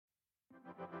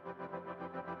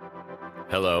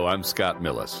Hello, I'm Scott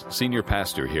Millis, Senior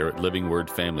Pastor here at Living Word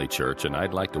Family Church, and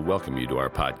I'd like to welcome you to our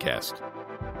podcast.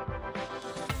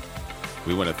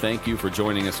 We want to thank you for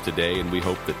joining us today, and we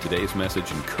hope that today's message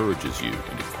encourages you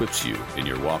and equips you in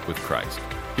your walk with Christ.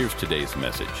 Here's today's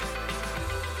message.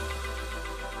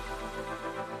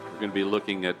 We're going to be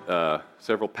looking at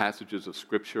several passages of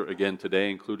Scripture again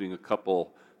today, including a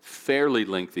couple fairly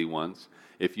lengthy ones.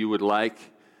 If you would like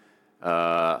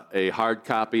a hard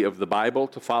copy of the Bible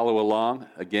to follow along,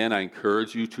 again, I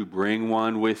encourage you to bring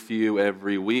one with you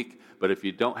every week. But if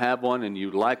you don't have one and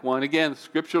you'd like one, again,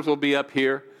 Scriptures will be up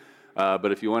here.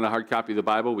 But if you want a hard copy of the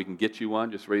Bible, we can get you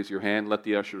one. Just raise your hand, let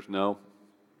the ushers know.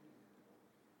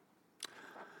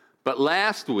 But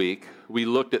last week, we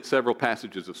looked at several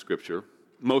passages of Scripture,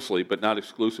 mostly, but not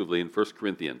exclusively, in 1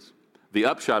 Corinthians. The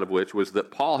upshot of which was that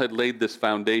Paul had laid this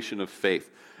foundation of faith,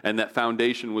 and that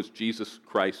foundation was Jesus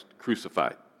Christ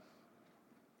crucified.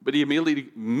 But he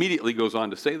immediately goes on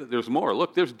to say that there's more.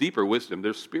 Look, there's deeper wisdom,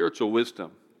 there's spiritual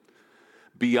wisdom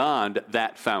beyond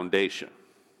that foundation.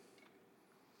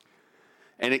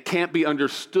 And it can't be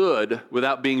understood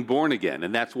without being born again.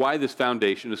 And that's why this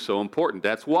foundation is so important.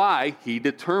 That's why he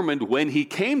determined when he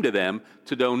came to them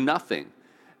to know nothing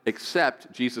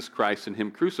except Jesus Christ and him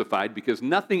crucified, because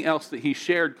nothing else that he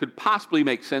shared could possibly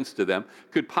make sense to them,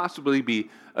 could possibly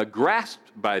be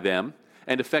grasped by them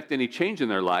and affect any change in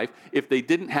their life if they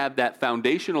didn't have that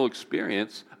foundational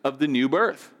experience of the new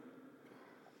birth.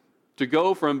 To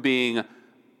go from being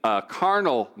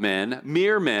carnal men,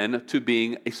 mere men, to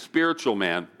being a spiritual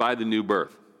man by the new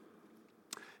birth.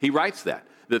 He writes that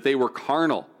they were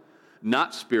carnal,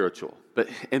 not spiritual. But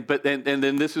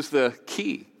then this is the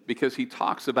key, because he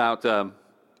talks about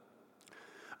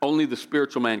only the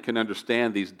spiritual man can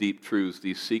understand these deep truths,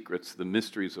 these secrets, the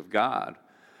mysteries of God.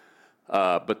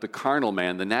 But the carnal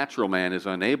man, the natural man, is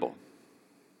unable.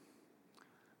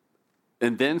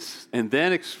 And then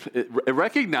it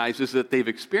recognizes that they've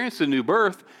experienced a new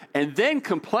birth, and then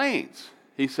complains.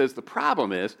 He says, the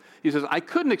problem is, I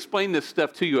couldn't explain this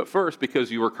stuff to you at first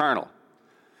because you were carnal.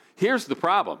 Here's the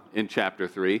problem in chapter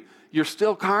 3. You're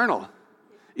still carnal.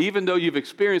 Even though you've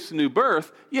experienced a new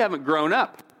birth, you haven't grown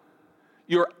up.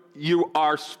 You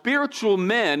are spiritual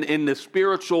men in the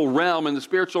spiritual realm, in the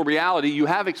spiritual reality. You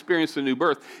have experienced a new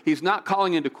birth. He's not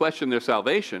calling into question their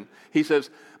salvation. He says,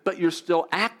 but you're still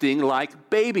acting like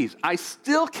babies. I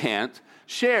still can't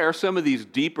share some of these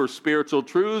deeper spiritual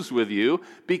truths with you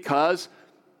because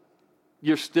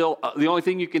you're still, the only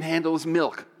thing you can handle is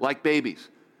milk, like babies.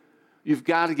 You've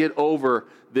got to get over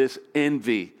this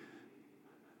envy.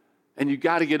 And you've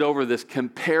got to get over this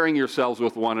comparing yourselves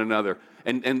with one another.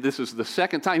 And this is the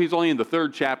second time. He's only in the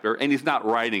third chapter, and he's not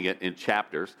writing it in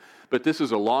chapters. But this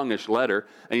is a longish letter,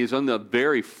 and he's on the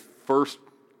very first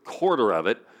quarter of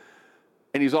it.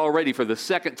 And he's already, for the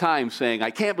second time, saying, I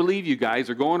can't believe you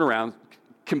guys are going around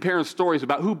comparing stories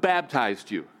about who baptized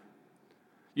you.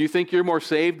 You think you're more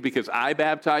saved because I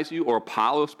baptized you or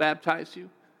Apollos baptized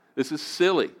you? This is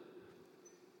silly.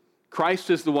 Christ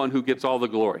is the one who gets all the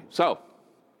glory. So,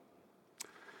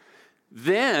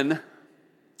 then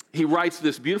he writes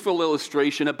this beautiful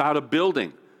illustration about a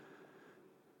building.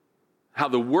 How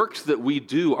the works that we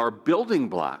do are building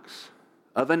blocks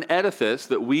of an edifice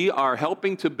that we are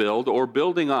helping to build or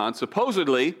building on,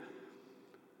 supposedly,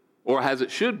 or as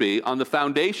it should be, on the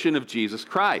foundation of Jesus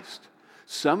Christ.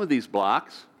 Some of these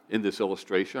blocks in this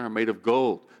illustration are made of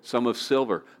gold, some of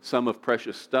silver, some of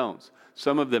precious stones.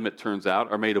 Some of them, it turns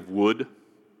out, are made of wood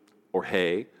or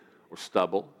hay or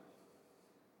stubble.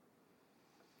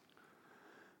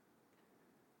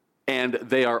 And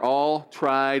they are all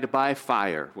tried by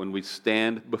fire when we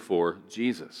stand before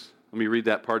Jesus. Let me read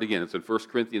that part again. It's in 1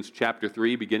 Corinthians chapter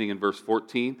 3, beginning in verse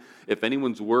 14. If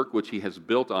anyone's work which he has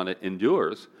built on it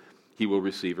endures, he will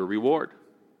receive a reward.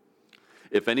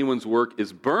 If anyone's work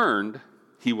is burned,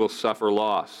 he will suffer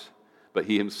loss, but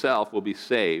he himself will be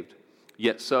saved,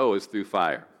 yet so as through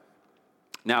fire.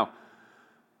 Now,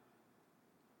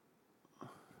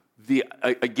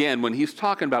 again, when he's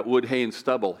talking about wood, hay, and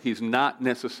stubble, he's not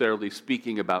necessarily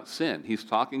speaking about sin. He's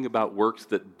talking about works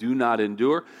that do not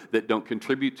endure, that don't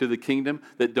contribute to the kingdom,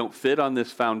 that don't fit on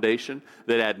this foundation,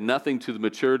 that add nothing to the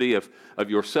maturity of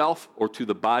yourself or to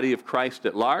the body of Christ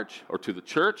at large or to the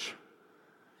church.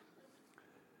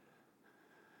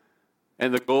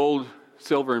 And the gold,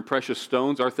 silver, and precious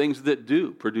stones are things that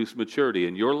do produce maturity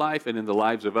in your life and in the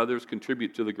lives of others,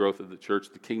 contribute to the growth of the church,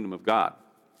 the kingdom of God.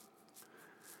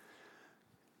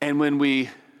 And when we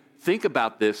think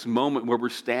about this moment where we're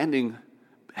standing,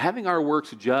 having our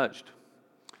works judged,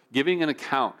 giving an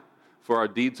account for our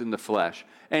deeds in the flesh.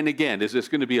 And again, is this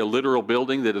going to be a literal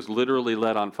building that is literally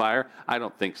lit on fire? I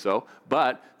don't think so.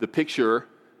 But the picture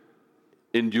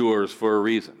endures for a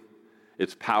reason.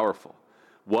 It's powerful.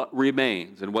 What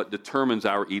remains and what determines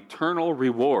our eternal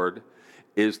reward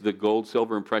is the gold,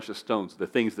 silver, and precious stones, the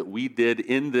things that we did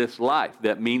in this life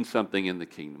that mean something in the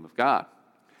kingdom of God.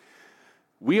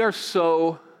 We are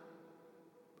so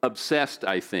obsessed,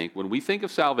 I think, when we think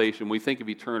of salvation, we think of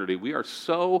eternity, we are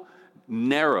so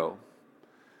narrow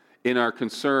in our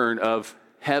concern of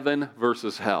heaven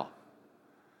versus hell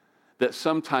that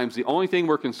sometimes the only thing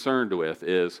we're concerned with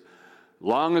is,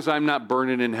 long as I'm not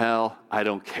burning in hell, I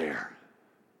don't care.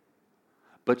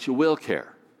 But you will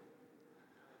care.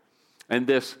 And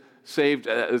this saved,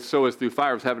 so as through fire,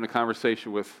 I was having a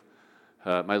conversation with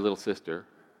my little sister,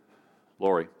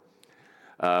 Lori,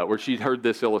 where she'd heard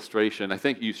this illustration. I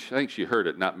think she heard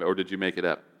it, or did you make it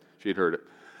up? She'd heard it.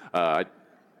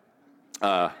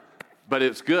 But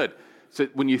it's good. So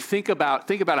when you think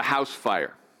about a house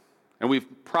fire,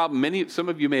 and some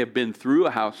of you may have been through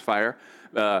a house fire.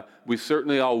 We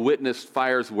certainly all witnessed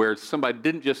fires where somebody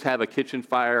didn't just have a kitchen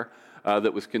fire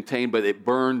that was contained, but it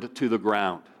burned to the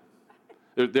ground.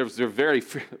 They're very.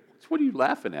 What are you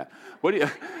laughing at?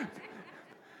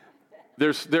 There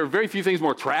are very few things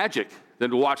more tragic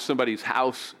than to watch somebody's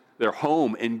house, their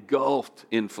home, engulfed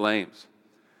in flames.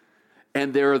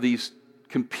 And there are these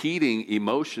competing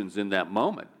emotions in that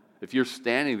moment. If you're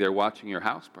standing there watching your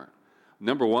house burn,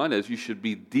 number one is you should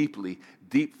be deeply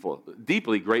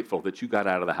grateful that you got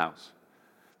out of the house,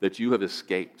 that you have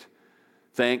escaped.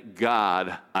 Thank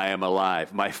God I am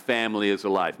alive. My family is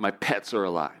alive. My pets are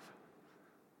alive.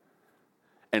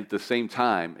 And at the same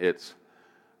time,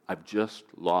 I've just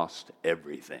lost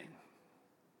everything.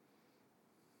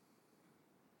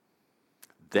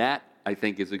 That, I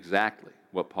think, is exactly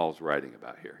what Paul's writing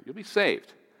about here. You'll be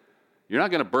saved. You're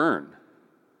not going to burn.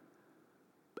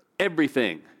 But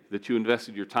everything that you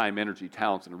invested your time, energy,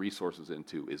 talents, and resources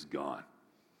into is gone.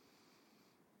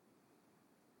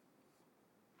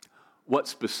 What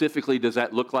specifically does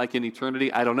that look like in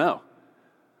eternity? I don't know.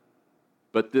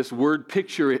 But this word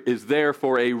picture is there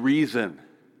for a reason,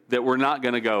 that we're not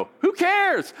going to go, who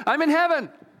cares? I'm in heaven.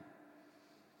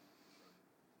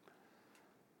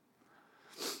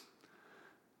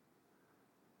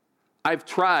 I've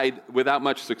tried, without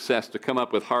much success, to come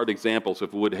up with hard examples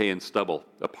of wood, hay, and stubble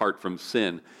apart from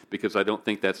sin, because I don't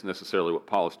think that's necessarily what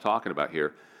Paul is talking about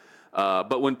here.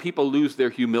 But when people lose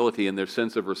their humility and their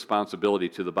sense of responsibility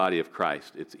to the body of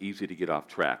Christ, it's easy to get off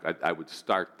track. I would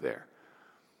start there,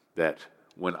 that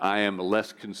when I am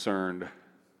less concerned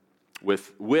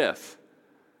with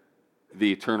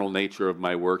the eternal nature of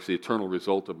my works, the eternal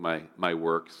result of my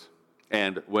works,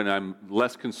 and when I'm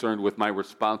less concerned with my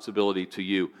responsibility to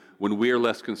you, when we're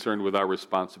less concerned with our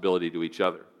responsibility to each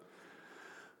other.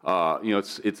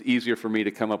 It's easier for me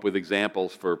to come up with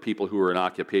examples for people who are in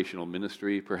occupational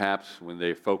ministry, perhaps, when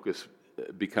their focus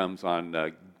becomes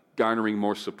on garnering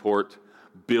more support,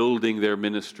 building their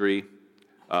ministry,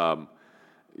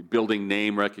 building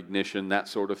name recognition, that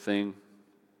sort of thing.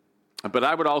 But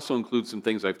I would also include some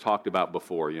things I've talked about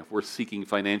before. If we're seeking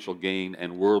financial gain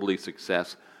and worldly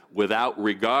success without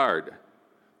regard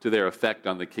to their effect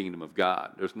on the kingdom of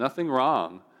God, there's nothing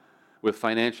wrong with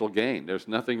financial gain. There's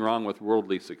nothing wrong with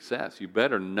worldly success. You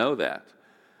better know that.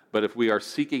 But if we are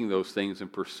seeking those things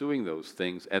and pursuing those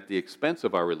things at the expense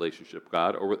of our relationship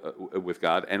with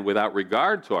God and without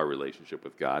regard to our relationship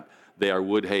with God, they are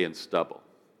wood, hay, and stubble.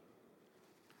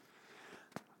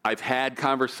 I've had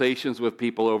conversations with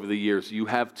people over the years. You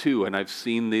have too, and I've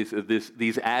seen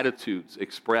these attitudes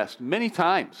expressed many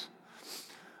times.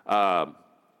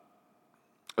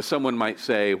 Someone might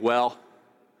say, well,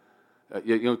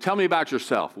 tell me about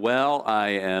yourself. Well, I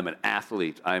am an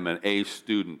athlete. I'm an A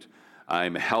student.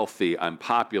 I'm healthy. I'm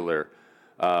popular.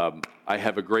 I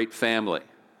have a great family.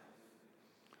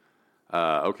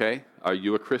 Okay. Are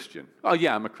you a Christian? Oh,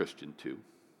 yeah, I'm a Christian too.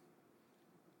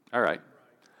 All right.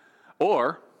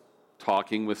 Or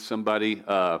talking with somebody,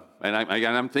 and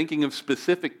I'm thinking of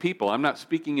specific people. I'm not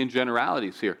speaking in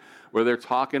generalities here, where they're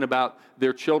talking about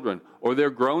their children or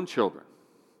their grown children.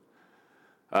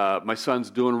 My son's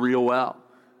doing real well.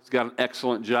 He's got an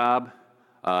excellent job.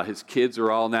 His kids are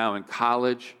all now in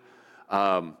college.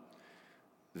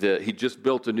 He just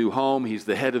built a new home. He's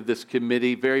the head of this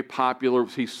committee, very popular.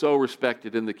 He's so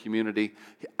respected in the community.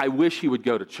 I wish he would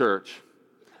go to church.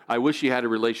 I wish he had a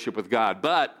relationship with God,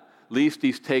 but at least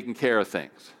he's taking care of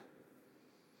things.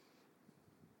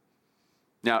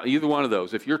 Now, either one of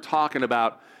those, if you're talking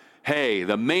about, hey,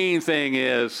 the main thing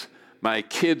is My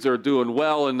kids are doing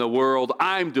well in the world.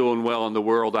 I'm doing well in the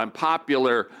world. I'm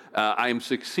popular. I'm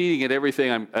succeeding at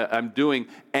everything I'm doing.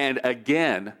 And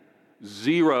again,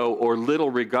 zero or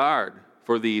little regard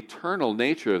for the eternal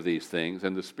nature of these things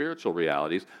and the spiritual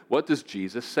realities. What does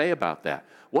Jesus say about that?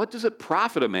 What does it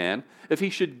profit a man if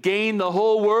he should gain the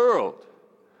whole world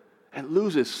and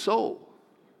lose his soul?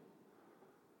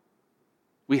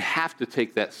 We have to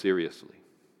take that seriously.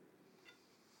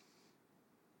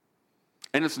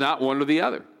 And it's not one or the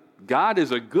other. God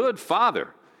is a good Father.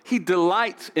 He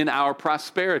delights in our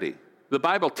prosperity. The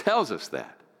Bible tells us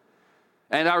that.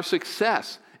 And our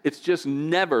success, it's just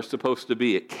never supposed to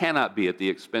be. It cannot be at the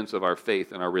expense of our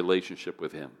faith and our relationship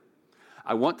with Him.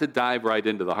 I want to dive right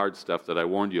into the hard stuff that I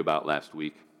warned you about last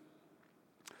week.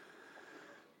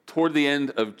 Toward the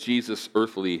end of Jesus'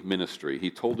 earthly ministry, He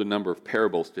told a number of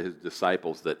parables to His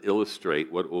disciples that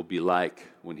illustrate what it will be like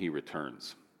when He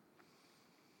returns.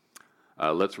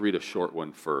 Let's read a short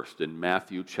one first. In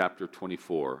Matthew chapter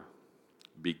 24,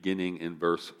 beginning in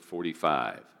verse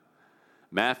 45.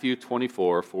 Matthew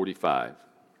 24:45.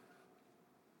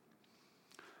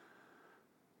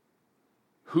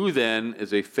 Who then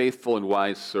is a faithful and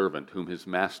wise servant whom his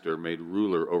master made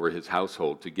ruler over his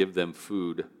household to give them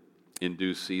food in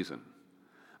due season?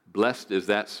 Blessed is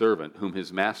that servant whom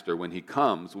his master, when he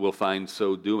comes, will find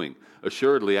so doing.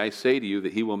 Assuredly, I say to you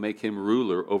that he will make him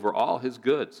ruler over all his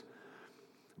goods.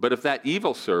 But if that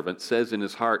evil servant says in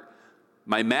his heart,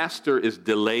 my master is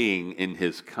delaying in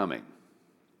his coming,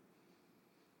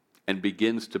 and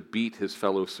begins to beat his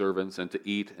fellow servants and to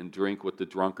eat and drink with the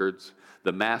drunkards,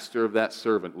 the master of that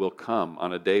servant will come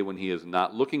on a day when he is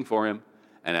not looking for him,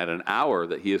 and at an hour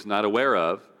that he is not aware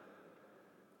of,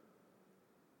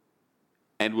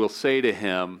 and will say to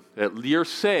him, you're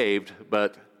saved,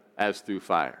 but as through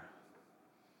fire.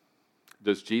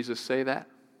 Does Jesus say that?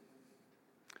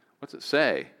 What's it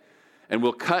say? And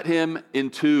will cut him in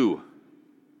two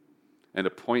and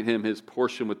appoint him his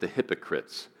portion with the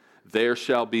hypocrites. There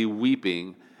shall be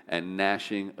weeping and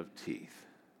gnashing of teeth.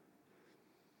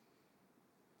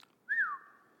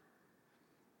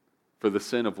 For the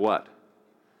sin of what?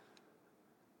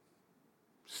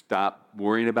 Stop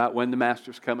worrying about when the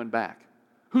master's coming back.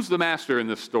 Who's the master in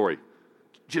this story?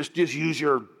 Just use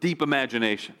your deep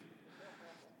imagination.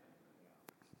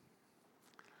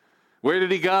 Where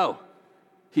did he go?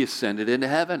 He ascended into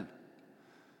heaven.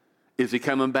 Is he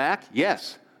coming back?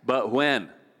 Yes. But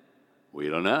when? We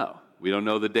don't know. We don't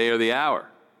know the day or the hour.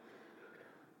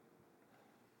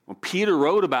 When Peter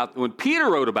wrote about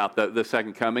the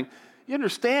second coming, you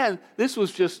understand this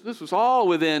was all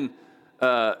within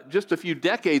just a few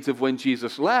decades of when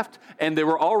Jesus left, and there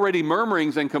were already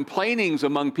murmurings and complainings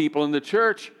among people in the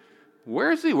church.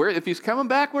 Where is he? If he's coming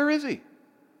back, where is he?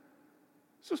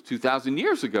 This was 2,000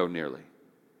 years ago, nearly.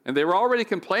 And they were already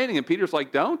complaining, and Peter's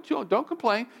like, don't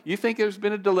complain. You think there's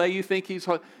been a delay. You think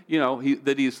that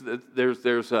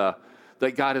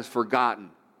God has forgotten.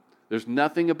 There's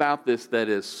nothing about this that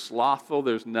is slothful.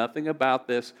 There's nothing about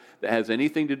this that has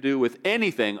anything to do with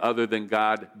anything other than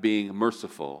God being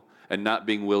merciful and not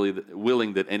being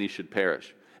willing that any should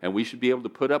perish. And we should be able to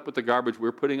put up with the garbage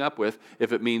we're putting up with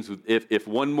if it means, if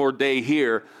one more day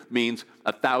here means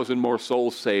 1,000 more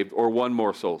souls saved or one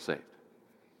more soul saved.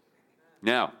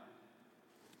 Now,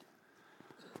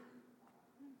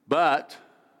 but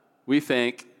we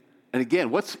think, and again,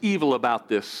 what's evil about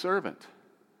this servant?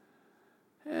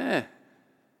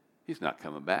 He's not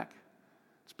coming back.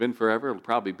 It's been forever. It'll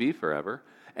probably be forever.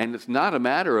 And it's not a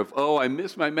matter of, I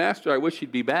miss my master. I wish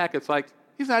he'd be back. It's like,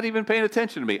 he's not even paying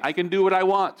attention to me. I can do what I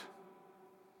want.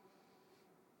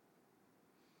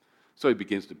 So he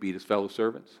begins to beat his fellow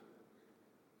servants,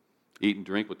 eat and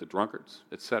drink with the drunkards,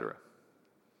 etc.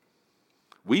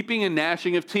 Weeping and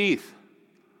gnashing of teeth.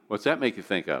 What's that make you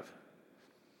think of?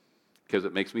 Because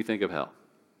it makes me think of hell.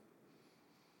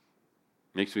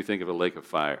 Makes me think of a lake of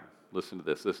fire. Listen to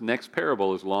this. This next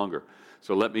parable is longer.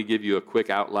 So let me give you a quick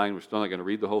outline. We're still not going to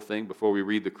read the whole thing before we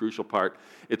read the crucial part.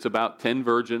 It's about 10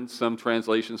 virgins, some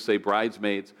translations say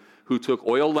bridesmaids, who took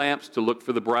oil lamps to look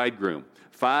for the bridegroom.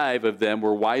 5 of them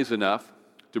were wise enough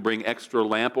to bring extra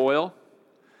lamp oil,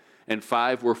 and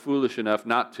 5 were foolish enough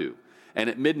not to. And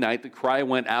at midnight, the cry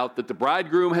went out that the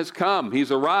bridegroom has come.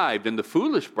 He's arrived. And the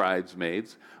foolish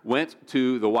bridesmaids went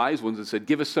to the wise ones and said,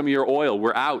 give us some of your oil.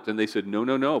 We're out. And they said,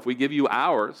 no. If we give you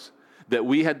ours that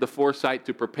we had the foresight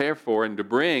to prepare for and to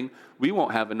bring, we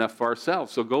won't have enough for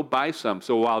ourselves. So go buy some.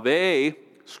 So while they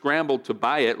scrambled to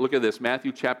buy it, look at this,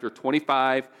 Matthew chapter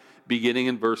 25, beginning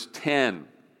in verse 10.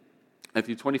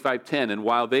 Matthew 25:10. And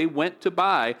while they went to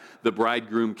buy, the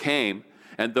bridegroom came.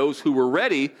 And those who were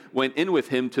ready went in with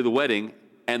him to the wedding,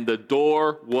 and the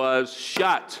door was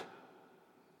shut.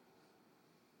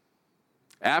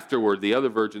 Afterward, the other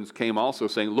virgins came also,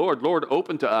 saying, Lord, Lord,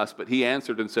 open to us. But he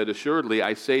answered and said, Assuredly,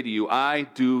 I say to you, I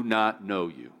do not know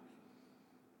you.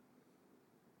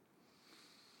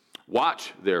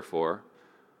 Watch, therefore,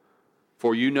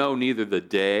 for you know neither the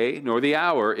day nor the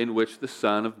hour in which the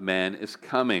Son of Man is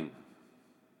coming.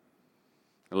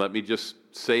 And let me just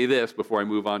say this before I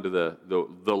move on to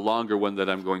the longer one that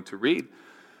I'm going to read.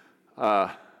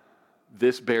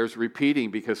 This bears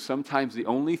repeating, because sometimes the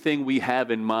only thing we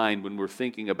have in mind when we're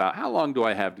thinking about how long do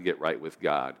I have to get right with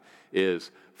God is,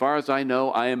 as far as I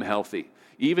know, I am healthy.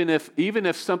 Even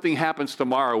if something happens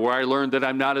tomorrow where I learn that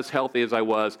I'm not as healthy as I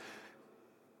was,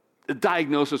 the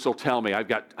diagnosis will tell me I've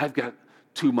got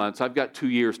 2 months, I've got 2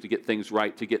 years to get things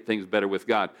right, to get things better with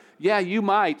God. Yeah, you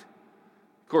might.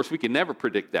 Of course, we can never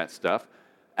predict that stuff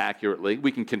accurately.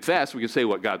 We can confess, we can say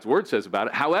what God's Word says about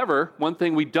it. However, one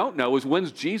thing we don't know is,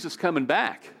 when's Jesus coming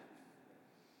back?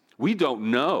 We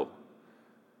don't know.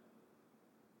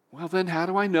 Well, then how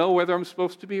do I know whether I'm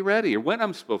supposed to be ready or when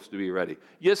I'm supposed to be ready?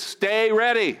 You stay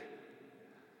ready.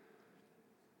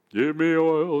 Give me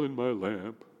oil in my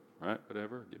lamp. Right,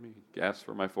 whatever. Give me gas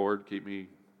for my Ford. Keep me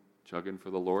chugging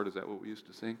for the Lord. Is that what we used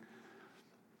to sing?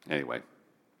 Anyway.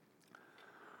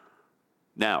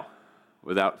 Now,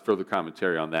 without further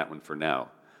commentary on that one for now,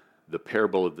 the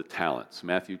parable of the talents,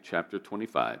 Matthew chapter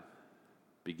 25,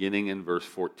 beginning in verse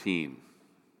 14.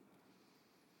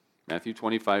 Matthew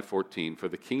 25:14. For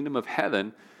the kingdom of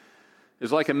heaven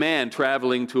is like a man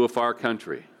traveling to a far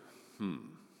country.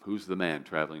 Who's the man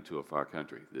traveling to a far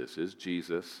country? This is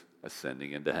Jesus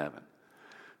ascending into heaven,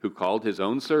 who called his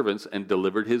own servants and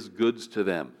delivered his goods to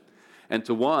them. And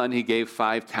to one he gave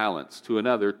 5 talents, to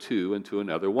another 2, and to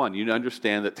another 1. You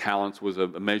understand that talents was a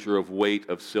measure of weight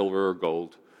of silver or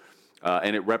gold,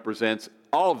 and it represents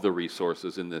all of the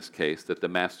resources in this case that the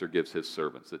master gives his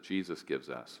servants, that Jesus gives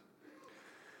us.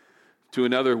 To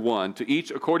another 1, to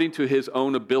each according to his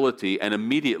own ability, and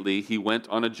immediately he went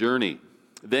on a journey.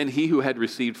 Then he who had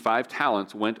received 5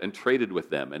 talents went and traded with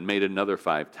them and made another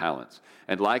 5 talents.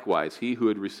 And likewise, he who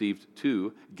had received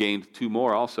 2 gained 2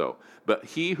 more also. But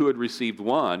he who had received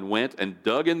 1 went and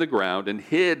dug in the ground and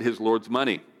hid his Lord's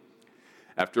money.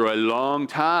 After a long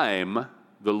time,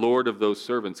 the Lord of those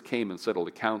servants came and settled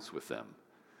accounts with them.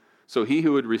 So he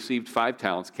who had received 5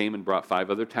 talents came and brought 5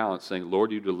 other talents, saying, Lord,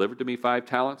 you delivered to me 5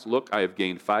 talents. Look, I have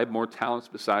gained 5 more talents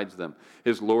besides them.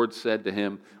 His Lord said to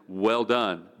him, Well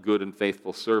done, good and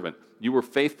faithful servant. You were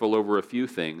faithful over a few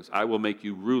things. I will make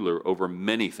you ruler over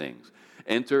many things.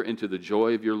 Enter into the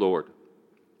joy of your Lord.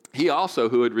 He also,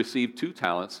 who had received 2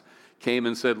 talents, came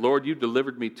and said, Lord, you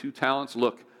delivered me 2 talents.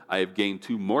 Look, I have gained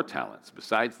 2 more talents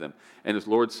besides them. And his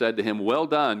Lord said to him, Well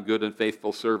done, good and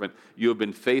faithful servant. You have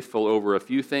been faithful over a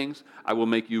few things. I will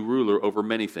make you ruler over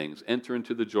many things. Enter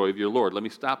into the joy of your Lord. Let me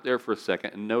stop there for a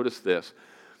second and notice this.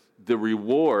 The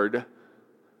reward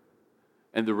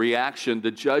and the reaction,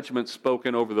 the judgment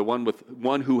spoken over the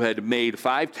one who had made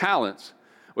 5 talents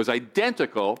was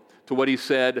identical to what he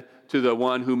said to the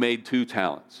one who made 2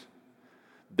 talents.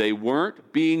 They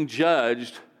weren't being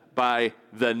judged by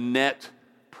the net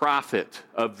profit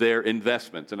of their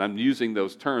investments. And I'm using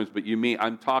those terms, but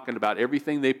I'm talking about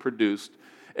everything they produced,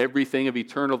 everything of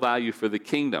eternal value for the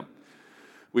kingdom.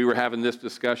 We were having this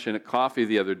discussion at coffee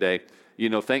the other day.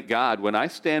 Thank God, when I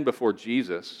stand before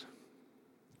Jesus,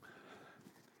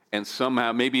 and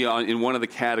somehow, maybe in one of the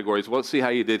categories, let's see how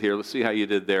you did here, let's see how you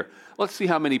did there, let's see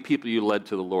how many people you led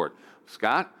to the Lord.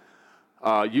 Scott,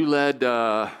 you led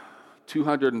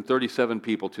 237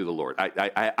 people to the Lord.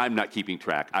 I'm not keeping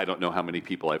track. I don't know how many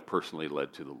people I've personally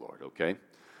led to the Lord, okay?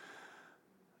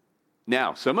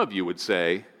 Now, some of you would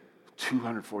say,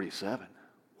 247.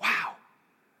 Wow,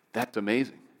 that's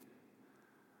amazing.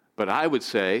 But I would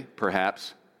say,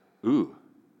 perhaps,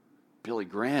 Billy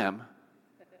Graham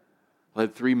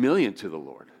led 3 million to the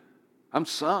Lord. I'm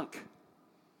sunk.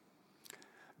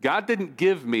 God didn't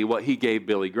give me what he gave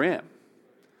Billy Graham.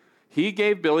 He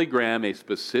gave Billy Graham a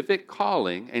specific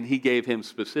calling, and he gave him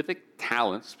specific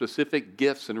talents, specific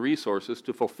gifts and resources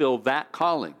to fulfill that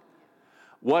calling.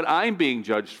 What I'm being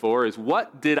judged for is,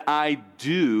 what did I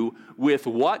do with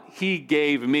what he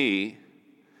gave me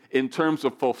in terms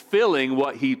of fulfilling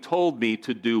what he told me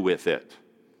to do with it?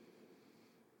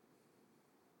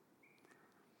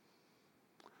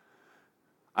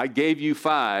 I gave you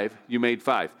 5, you made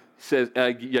 5. He says,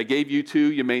 I gave you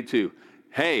 2, you made 2.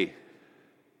 Hey,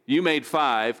 you made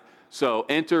 5, so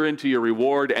enter into your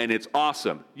reward, and it's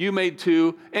awesome. You made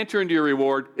 2, enter into your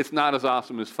reward, it's not as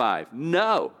awesome as 5.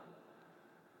 No.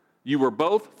 You were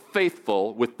both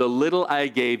faithful with the little I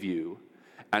gave you,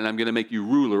 and I'm going to make you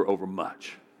ruler over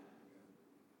much.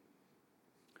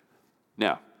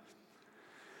 Now,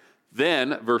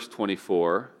 Then, verse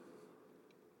 24,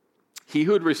 he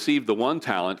who had received the 1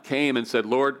 talent came and said,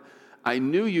 Lord, I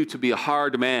knew you to be a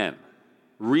hard man,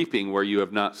 reaping where you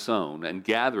have not sown, and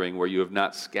gathering where you have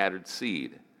not scattered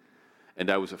seed. And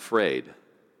I was afraid,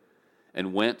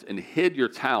 and went and hid your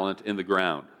talent in the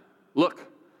ground. Look,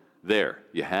 there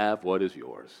you have what is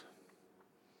yours.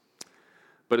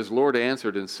 But his Lord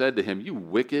answered and said to him, You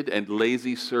wicked and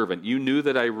lazy servant, you knew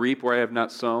that I reap where I have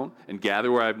not sown, and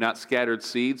gather where I have not scattered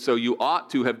seed, so you ought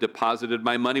to have deposited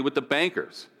my money with the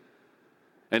bankers.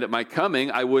 And at my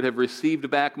coming I would have received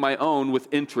back my own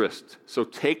with interest. So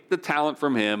take the talent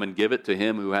from him and give it to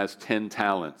him who has 10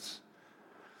 talents.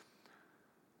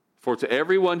 For to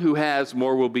everyone who has,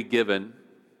 more will be given,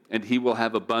 and he will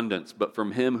have abundance. But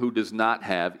from him who does not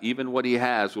have, even what he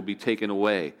has will be taken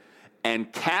away.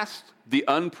 And cast the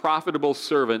unprofitable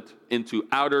servant into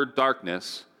outer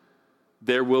darkness.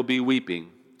 There will be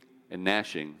weeping and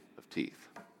gnashing of teeth.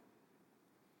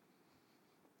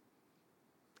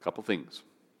 A couple things.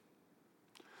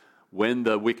 When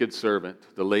the wicked servant,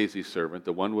 the lazy servant,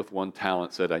 the one with 1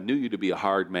 talent said, I knew you to be a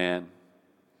hard man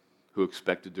who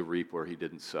expected to reap where he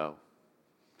didn't sow,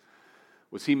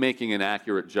 was he making an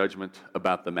accurate judgment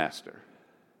about the master?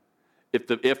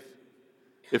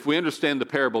 If we understand the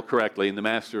parable correctly, and the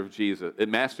master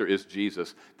is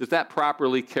Jesus, does that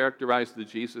properly characterize the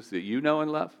Jesus that you know and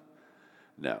love?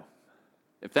 No.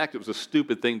 In fact, it was a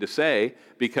stupid thing to say,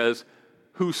 because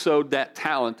who sowed that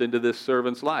talent into this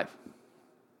servant's life?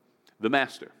 The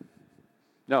master.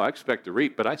 No, I expect to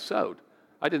reap, but I sowed.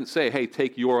 I didn't say, hey,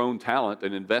 take your own talent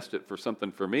and invest it for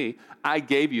something for me. I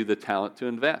gave you the talent to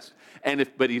invest.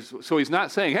 So he's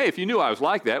not saying, hey, if you knew I was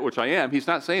like that, which I am, he's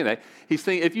not saying that. He's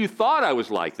saying, if you thought I was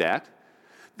like that,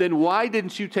 then why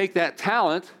didn't you take that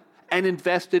talent and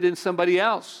invest it in somebody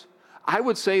else? I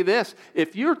would say this,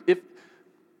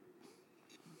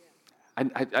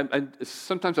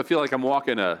 sometimes I feel like I'm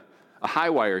walking a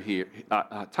high wire here,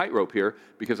 a tightrope here,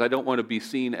 because I don't want to be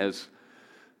seen as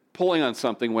pulling on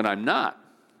something when I'm not.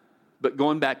 But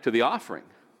going back to the offering,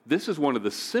 this is one of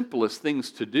the simplest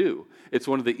things to do. It's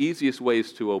one of the easiest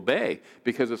ways to obey,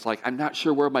 because it's like, I'm not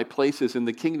sure where my place is in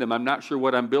the kingdom. I'm not sure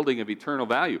what I'm building of eternal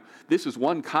value. This is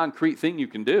one concrete thing you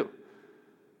can do.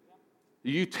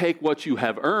 You take what you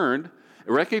have earned,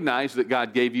 recognize that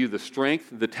God gave you the strength,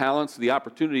 the talents, the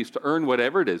opportunities to earn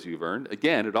whatever it is you've earned.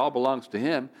 Again, it all belongs to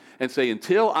Him. And say,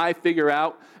 until I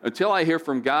hear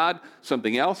from God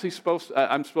something else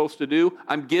I'm supposed to do,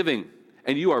 I'm giving.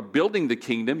 And you are building the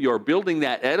kingdom. You are building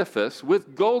that edifice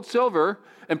with gold, silver,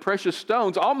 and precious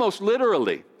stones, almost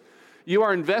literally. You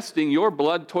are investing your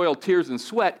blood, toil, tears, and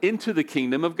sweat into the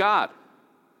kingdom of God.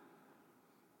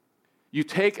 You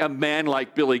take a man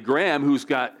like Billy Graham,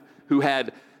 who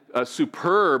had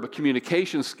superb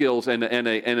communication skills and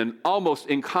an almost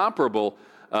incomparable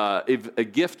a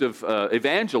gift of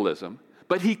evangelism,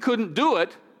 but he couldn't do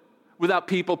it without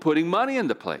people putting money in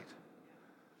the plate.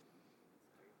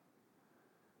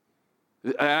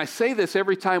 And I say this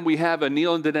every time we have a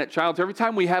Neil and Danette Childs, every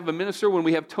time we have a minister, when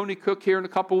we have Tony Cook here in a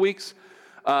couple weeks,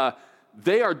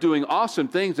 they are doing awesome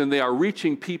things, and they are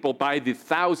reaching people by the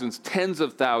thousands, tens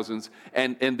of thousands,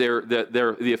 and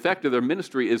the effect of their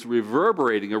ministry is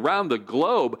reverberating around the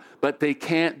globe, but they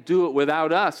can't do it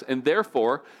without us. And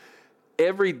therefore,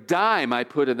 every dime I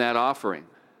put in that offering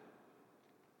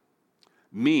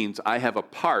means I have a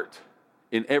part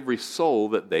in every soul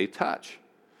that they touch.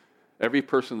 Every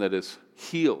person that is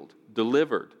healed,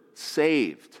 delivered,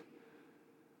 saved.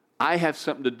 I have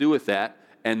something to do with that,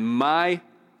 and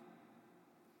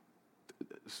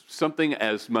something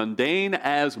as mundane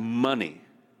as money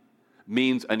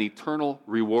means an eternal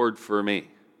reward for me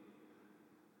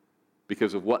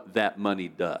because of what that money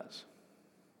does.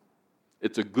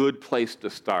 It's a good place to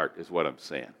start, is what I'm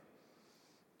saying.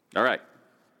 All right.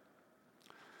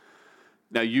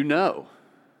 Now,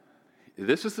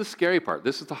 this is the scary part.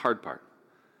 This is the hard part.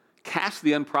 Cast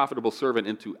the unprofitable servant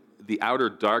into the outer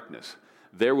darkness.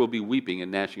 There will be weeping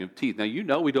and gnashing of teeth.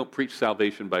 Now, we don't preach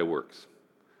salvation by works.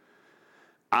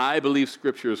 I believe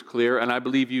Scripture is clear, and I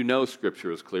believe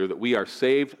Scripture is clear, that we are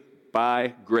saved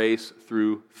by grace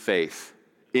through faith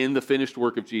in the finished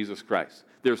work of Jesus Christ.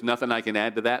 There's nothing I can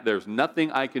add to that. There's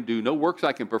nothing I can do, no works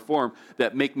I can perform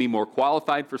that make me more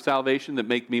qualified for salvation, that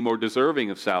make me more deserving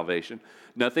of salvation.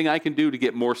 Nothing I can do to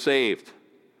get more saved.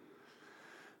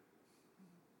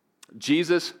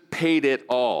 Jesus paid it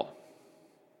all.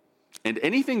 And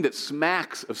anything that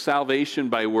smacks of salvation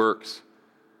by works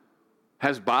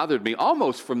has bothered me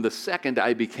almost from the second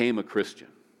I became a Christian.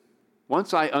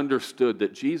 Once I understood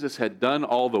that Jesus had done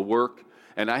all the work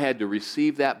and I had to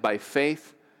receive that by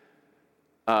faith,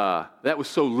 that was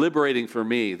so liberating for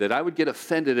me that I would get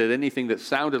offended at anything that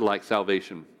sounded like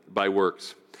salvation by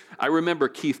works. I remember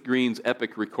Keith Green's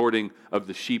epic recording of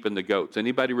the sheep and the goats.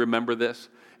 Anybody remember this?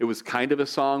 It was kind of a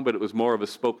song, but it was more of a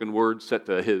spoken word set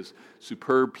to his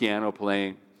superb piano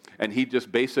playing. And he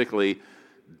just basically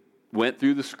went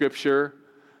through the scripture,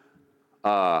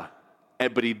 but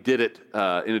he did it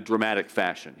in a dramatic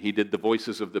fashion. He did the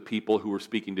voices of the people who were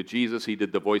speaking to Jesus. He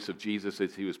did the voice of Jesus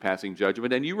as he was passing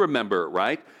judgment. And you remember it,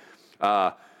 right?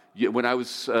 When I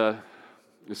was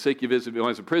sick, you visited me. When I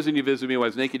was in prison, you visited me. When I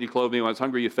was naked, you clothed me. When I was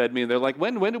hungry, you fed me. And they're like,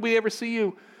 when did we ever see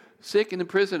you sick and in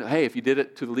prison? Hey, if you did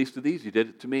it to the least of these, you did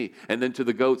it to me. And then to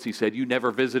the goats, he said, you never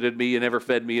visited me, you never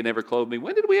fed me, you never clothed me.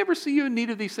 When did we ever see you in need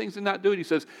of these things and not do it? He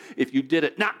says, if you did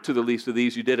it not to the least of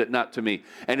these, you did it not to me.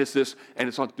 And it's this, and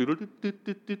it's like, remember,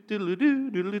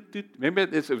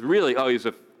 it's really, he's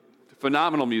a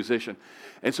phenomenal musician.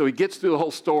 And so he gets through the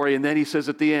whole story, and then he says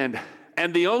at the end,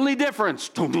 and the only difference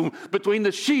between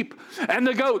the sheep and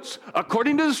the goats,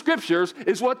 according to the scriptures,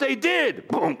 is what they did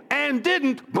and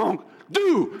didn't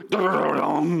do.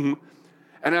 And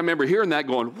I remember hearing that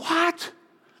going, what?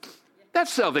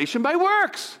 That's salvation by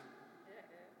works.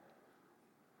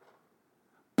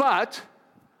 But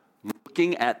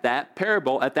looking at that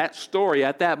parable, at that story,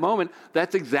 at that moment,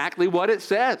 that's exactly what it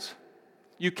says.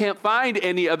 You can't find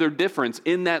any other difference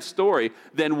in that story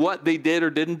than what they did or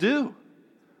didn't do.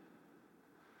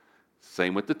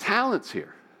 Same with the talents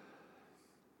here.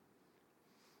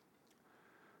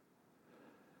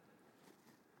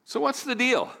 So what's the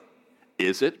deal?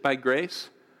 Is it by grace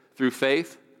through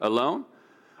faith alone,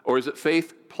 or is it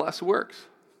faith plus works?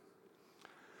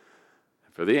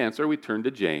 For the answer, we turn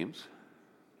to James.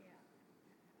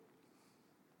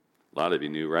 A lot of you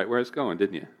knew right where I was going,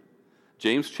 didn't you?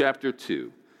 James chapter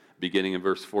 2, beginning in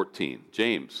verse 14.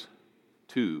 James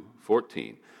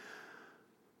 2:14.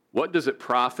 What does it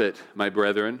profit, my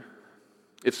brethren,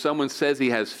 if someone says he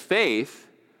has faith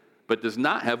but does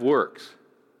not have works?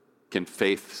 Can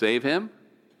faith save him?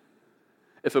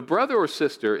 If a brother or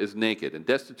sister is naked and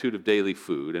destitute of daily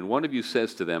food, and one of you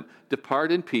says to them, depart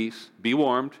in peace, be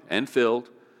warmed and filled,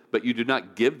 but you do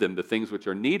not give them the things which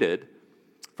are needed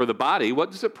for the body,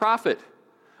 what does it profit?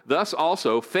 Thus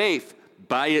also, faith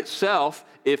by itself,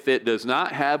 if it does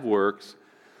not have works,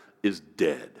 is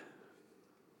dead.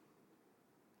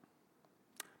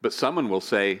 But someone will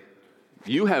say,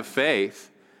 you have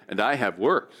faith and I have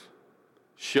works.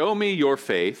 Show me your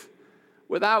faith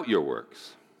without your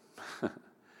works,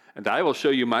 and I will show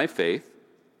you my faith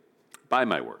by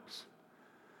my works.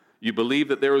 You believe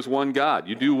that there is one God.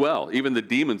 You do well. Even the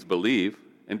demons believe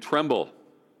and tremble.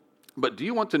 But do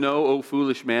you want to know, O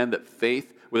foolish man, that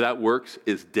faith without works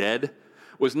is dead?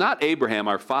 Was not Abraham,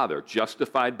 our father,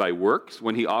 justified by works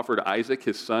when he offered Isaac,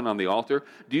 his son, on the altar?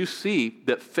 Do you see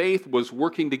that faith was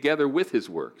working together with his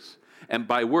works? And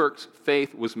by works,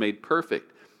 faith was made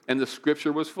perfect. And the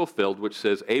scripture was fulfilled, which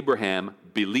says, Abraham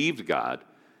believed God,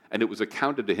 and it was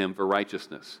accounted to him for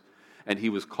righteousness. And he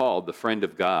was called the friend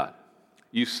of God.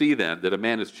 You see then that a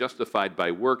man is justified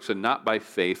by works and not by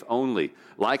faith only.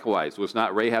 Likewise, was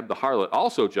not Rahab the harlot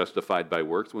also justified by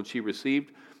works when she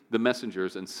received the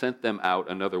messengers and sent them out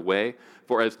another way?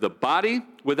 For as the body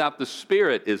without the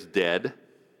spirit is dead,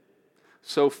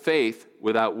 so faith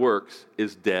without works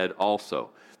is dead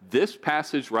also. This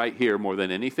passage right here, more than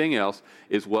anything else,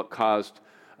 is what caused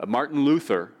Martin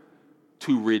Luther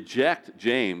to reject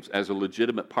James as a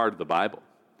legitimate part of the Bible.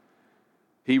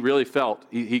 He really felt,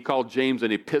 he called James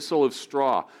an epistle of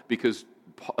straw because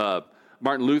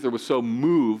Martin Luther was so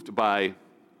moved by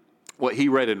what he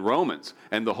read in Romans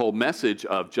and the whole message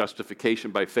of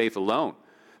justification by faith alone,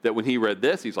 that when he read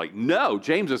this, he's like, no,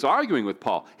 James is arguing with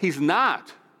Paul. He's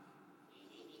not.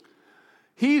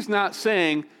 He's not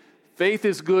saying faith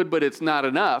is good, but it's not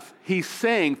enough. He's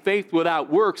saying faith without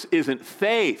works isn't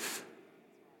faith.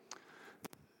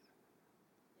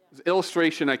 This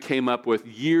illustration I came up with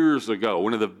years ago,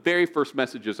 one of the very first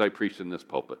messages I preached in this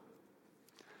pulpit.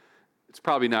 It's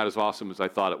probably not as awesome as I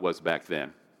thought it was back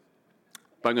then,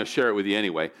 but I'm going to share it with you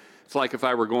anyway. It's like if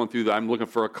I were going through I'm looking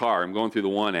for a car, I'm going through the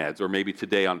one ads, or maybe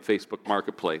today on Facebook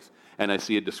Marketplace, and I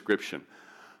see a description.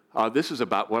 This is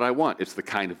about what I want. It's the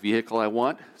kind of vehicle I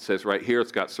want. It says right here,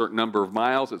 it's got a certain number of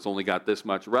miles. It's only got this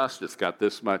much rust. It's got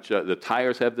this much, the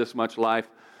tires have this much life,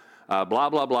 blah,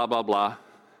 blah, blah, blah, blah,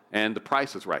 and the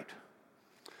price is right.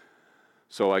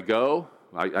 So I go,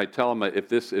 I tell him, if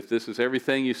this is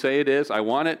everything you say it is, I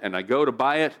want it, and I go to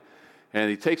buy it, and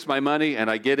he takes my money, and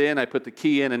I get in, I put the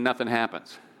key in, and nothing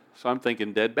happens. So I'm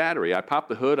thinking, dead battery. I pop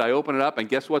the hood, I open it up, and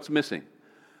guess what's missing?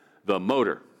 The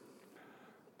motor.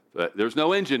 There's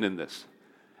no engine in this.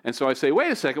 And so I say, wait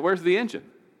a second, where's the engine?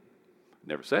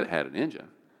 Never said it had an engine.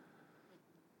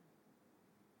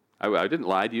 I didn't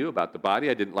lie to you about the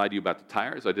body. I didn't lie to you about the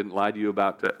tires. I didn't lie to you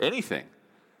about anything.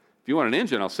 If you want an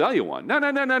engine, I'll sell you one.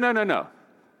 No.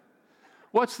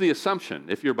 What's the assumption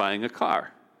if you're buying a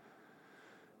car?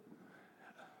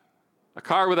 A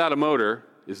car without a motor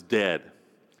is dead.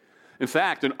 In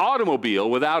fact, an automobile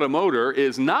without a motor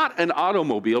is not an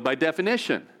automobile by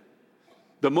definition.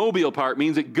 The mobile part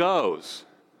means it goes,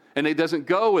 and it doesn't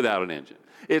go without an engine.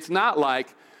 It's not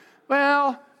like,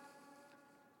 well,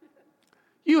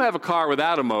 you have a car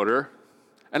without a motor,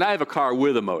 and I have a car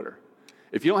with a motor.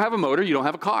 If you don't have a motor, you don't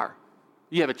have a car.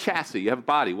 You have a chassis, you have a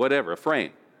body, whatever, a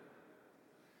frame.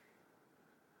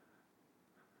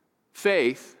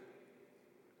 Faith,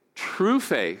 true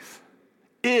faith,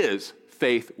 is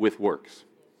faith with works.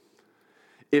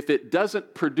 If it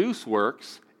doesn't produce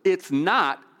works, it's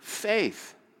not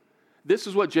faith. This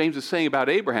is what James is saying about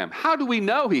Abraham. How do we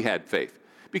know he had faith?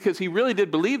 Because he really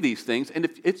did believe these things, and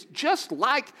it's just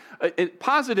like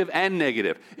positive and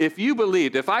negative. If you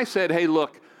believed, if I said, hey,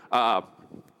 look,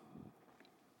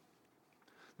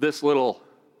 this little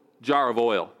jar of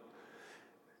oil,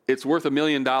 it's worth $1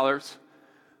 million,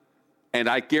 and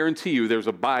I guarantee you there's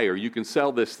a buyer. You can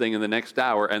sell this thing in the next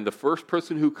hour, and the first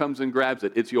person who comes and grabs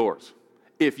it, it's yours.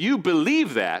 If you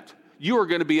believe that, you are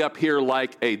going to be up here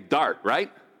like a dart, right?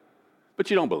 But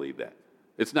you don't believe that.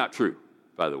 It's not true,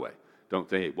 by the way. Don't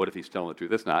say, hey, what if he's telling the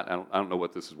truth? It's not. I don't know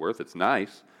what this is worth. It's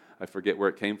nice. I forget where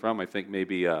it came from. I think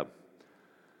maybe, Gary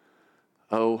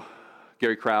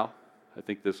Crowell. I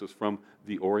think this was from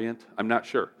the Orient. I'm not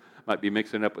sure. Might be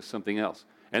mixing it up with something else.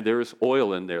 And there is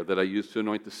oil in there that I use to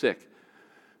anoint the sick.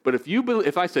 But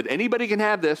if I said, anybody can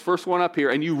have this, first one up here,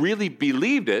 and you really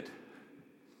believed it,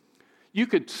 you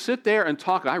could sit there and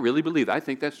talk, I really believe that. I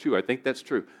think that's true. I think that's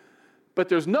true. But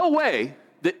there's no way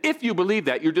that if you believe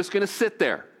that, you're just going to sit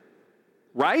there.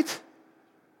 Right?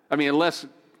 I mean, unless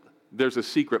there's a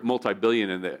secret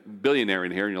billionaire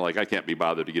in here, and you're like, I can't be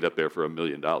bothered to get up there for $1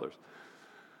 million.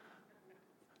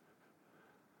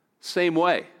 Same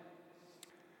way.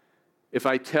 If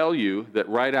I tell you that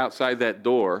right outside that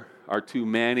door are 2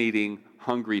 man-eating,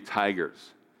 hungry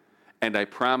tigers, and I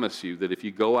promise you that if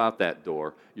you go out that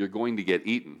door, you're going to get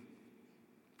eaten,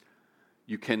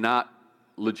 you cannot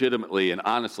legitimately and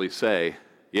honestly say,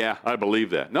 yeah, I believe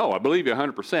that. No, I believe you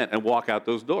 100%, and walk out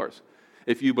those doors.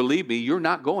 If you believe me, you're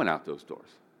not going out those doors.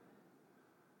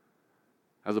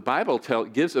 Now, the Bible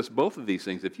gives us both of these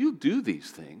things. If you do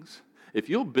these things, if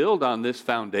you'll build on this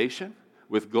foundation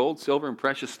with gold, silver, and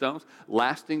precious stones,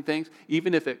 lasting things,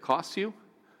 even if it costs you,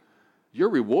 your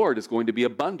reward is going to be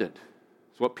abundant.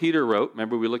 It's what Peter wrote.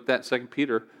 Remember, we looked at 2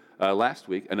 Peter last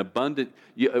week. An abundant,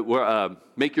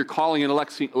 make your calling and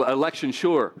election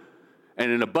sure, and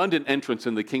an abundant entrance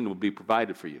in the kingdom will be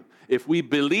provided for you. If we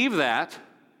believe that,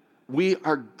 we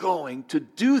are going to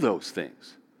do those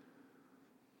things.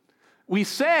 We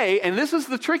say, and this is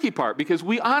the tricky part, because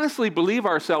we honestly believe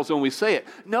ourselves when we say it.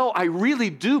 No, I really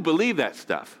do believe that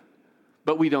stuff,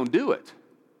 but we don't do it.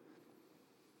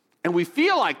 And we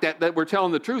feel like that we're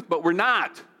telling the truth, but we're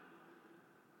not.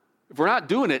 If we're not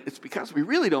doing it, it's because we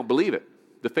really don't believe it.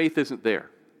 The faith isn't there.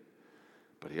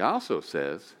 But he also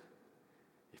says,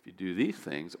 if you do these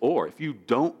things, or if you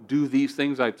don't do these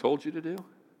things I've told you to do,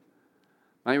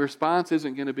 my response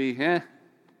isn't going to be,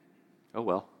 oh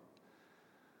well,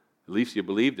 at least you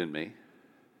believed in me.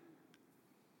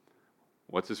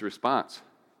 What's his response?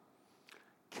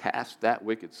 Cast that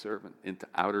wicked servant into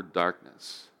outer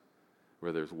darkness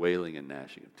where there's wailing and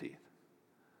gnashing of teeth.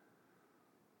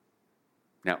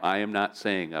 Now, I am not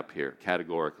saying up here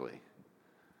categorically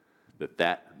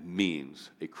that means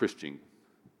a Christian,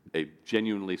 a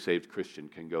genuinely saved Christian,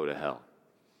 can go to hell,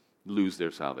 lose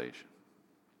their salvation.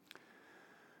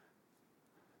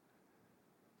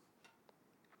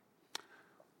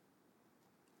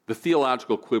 The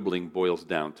theological quibbling boils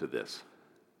down to this.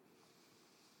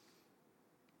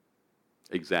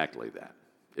 Exactly that.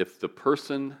 If the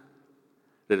person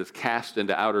that is cast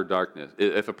into outer darkness,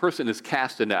 if a person is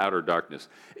cast into outer darkness,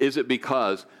 is it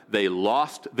because they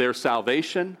lost their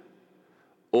salvation,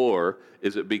 or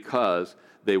is it because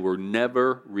they were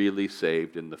never really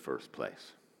saved in the first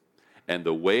place? And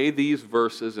the way these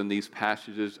verses and these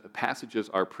passages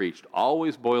are preached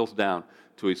always boils down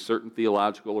to a certain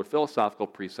theological or philosophical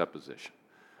presupposition,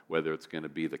 whether it's going to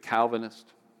be the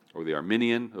Calvinist or the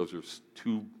Arminian. Those are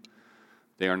two.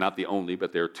 They are not the only,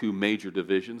 but there are two major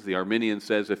divisions. The Arminian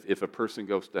says if a person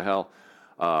goes to hell,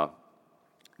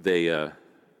 they've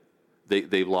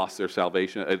lost their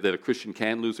salvation, that a Christian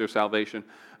can lose their salvation.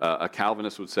 A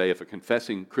Calvinist would say if a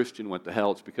confessing Christian went to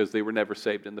hell, it's because they were never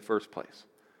saved in the first place.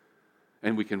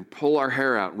 and we can pull our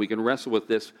hair out and we can wrestle with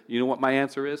this. You know what my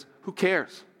answer is? Who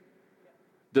cares?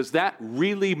 Does that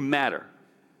really matter?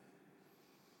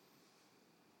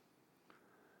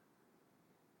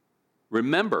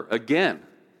 Remember, again,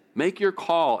 make your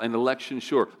call and election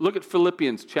sure. Look at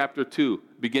Philippians chapter 2,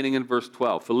 beginning in verse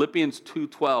 12. Philippians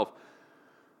 2:12.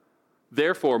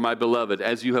 Therefore, my beloved,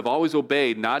 as you have always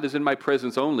obeyed, not as in my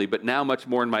presence only, but now much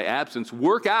more in my absence,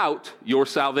 work out your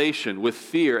salvation with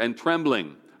fear and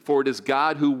trembling. For it is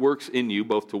God who works in you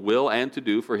both to will and to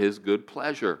do for his good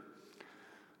pleasure.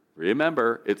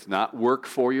 Remember, it's not work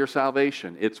for your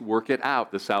salvation. It's work it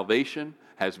out. The salvation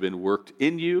has been worked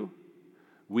in you.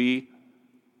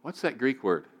 What's that Greek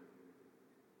word?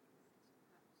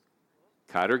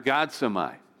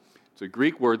 Katergadsomai. It's a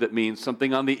Greek word that means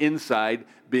something on the inside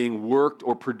being worked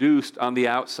or produced on the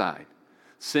outside.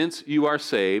 Since you are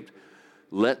saved,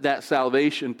 let that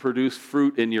salvation produce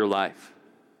fruit in your life.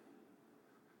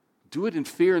 Do it in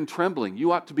fear and trembling.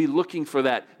 You ought to be looking for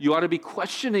that. You ought to be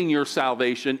questioning your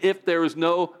salvation if there is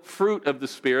no fruit of the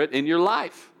Spirit in your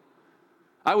life.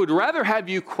 I would rather have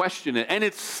you question it, and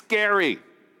it's scary.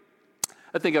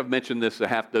 I think I've mentioned this a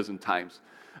half dozen times,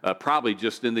 probably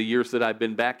just in the years that I've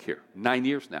been back here, 9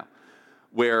 years now,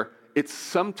 where it's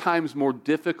sometimes more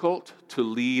difficult to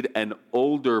lead an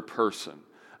older person,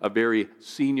 a very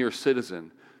senior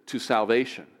citizen, to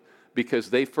salvation, because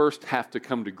they first have to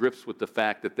come to grips with the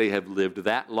fact that they have lived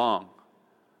that long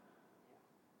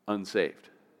unsaved.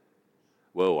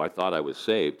 Whoa, I thought I was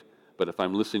saved, but if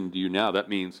I'm listening to you now, that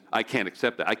means I can't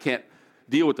accept that. I can't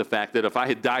deal with the fact that if I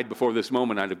had died before this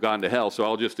moment, I'd have gone to hell, so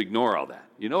I'll just ignore all that.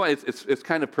 You know, it's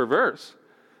kind of perverse.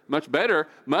 Much better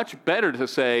to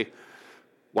say,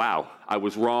 wow, I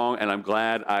was wrong, and I'm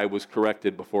glad I was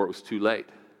corrected before it was too late.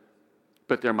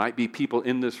 But there might be people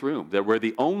in this room that where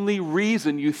the only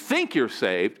reason you think you're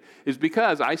saved is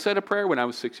because I said a prayer when I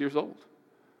was 6 years old.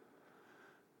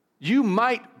 You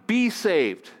might be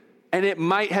saved, and it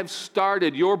might have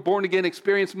started, your born-again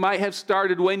experience might have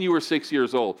started when you were 6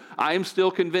 years old. I am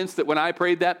still convinced that when I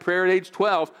prayed that prayer at age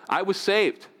 12, I was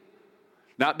saved.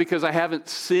 Not because I haven't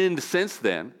sinned since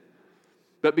then,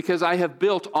 but because I have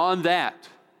built on that.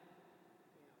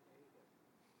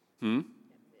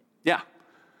 Yeah.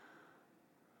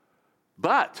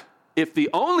 But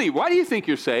why do you think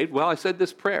you're saved? Well, I said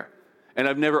this prayer, and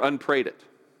I've never unprayed it.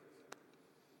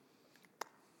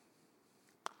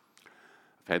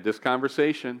 I've had this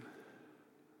conversation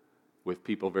with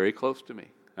people very close to me.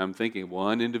 I'm thinking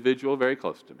one individual very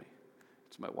close to me.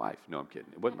 It's my wife. No, I'm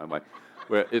kidding. It wasn't my wife.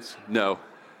 Where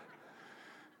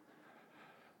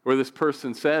this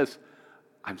person says,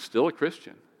 I'm still a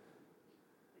Christian.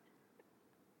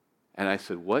 And I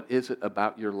said, what is it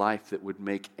about your life that would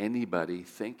make anybody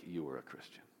think you were a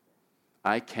Christian?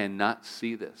 I cannot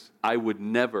see this. I would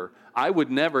never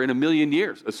in a million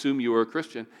years assume you were a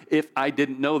Christian if I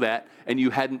didn't know that and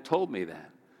you hadn't told me that.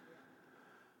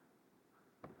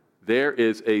 There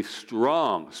is a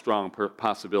strong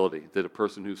possibility that a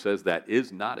person who says that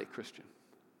is not a Christian.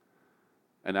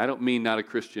 And I don't mean not a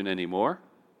Christian anymore,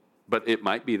 but it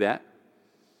might be that.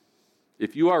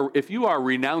 If you are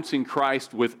renouncing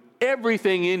Christ with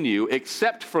everything in you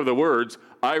except for the words,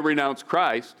 I renounce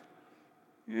Christ,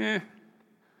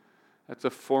 that's a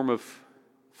form of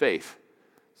faith,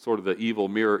 sort of the evil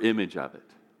mirror image of it.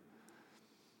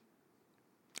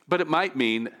 But it might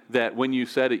mean that when you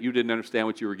said it, you didn't understand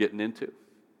what you were getting into.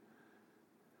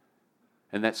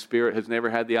 And that Spirit has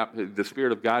never had the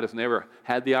Spirit of God has never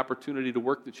had the opportunity to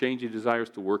work the change He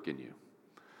desires to work in you.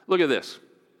 Look at this.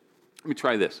 Let me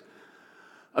try this.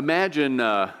 Imagine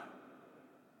an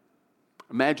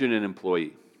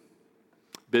employee,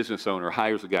 business owner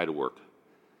hires a guy to work.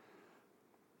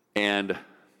 And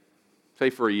say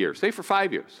for a year, say for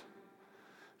 5 years.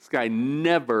 This guy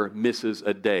never misses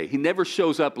a day. He never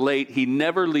shows up late. He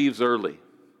never leaves early.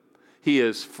 He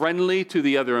is friendly to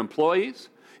the other employees.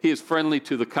 He is friendly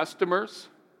to the customers.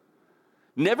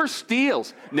 Never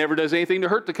steals. Never does anything to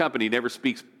hurt the company. Never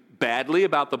speaks badly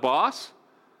about the boss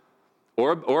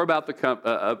or about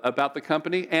the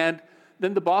company. And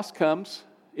then the boss comes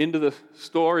into the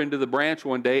store, into the branch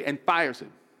one day and fires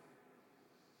him.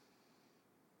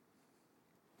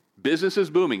 Business is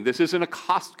booming. This isn't a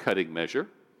cost-cutting measure.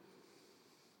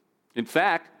 In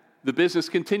fact, the business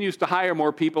continues to hire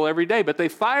more people every day, but they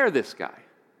fire this guy.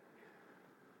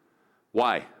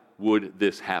 Why would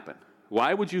this happen?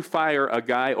 Why would you fire a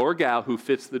guy or gal who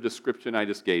fits the description I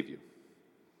just gave you?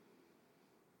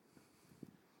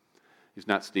 He's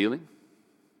not stealing.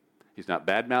 He's not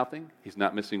bad-mouthing. He's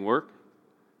not missing work.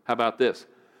 How about this?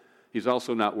 He's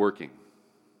also not working.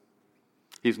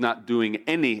 He's not doing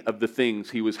any of the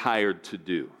things he was hired to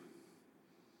do.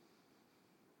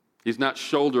 He's not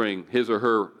shouldering his or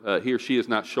her, he or she is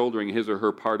not shouldering his or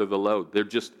her part of the load. They're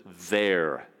just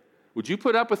there. Would you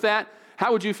put up with that?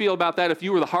 How would you feel about that if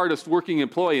you were the hardest working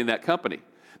employee in that company?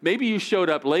 Maybe you showed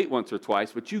up late once or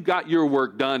twice, but you got your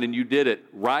work done and you did it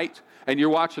right. And you're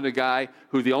watching a guy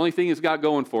who the only thing he's got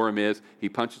going for him is he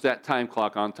punches that time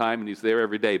clock on time and he's there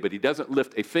every day, but he doesn't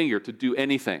lift a finger to do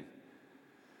anything.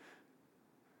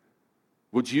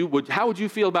 How would you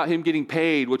feel about him getting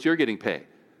paid what you're getting paid?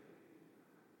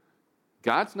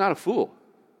 God's not a fool.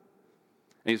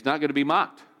 And he's not going to be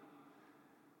mocked.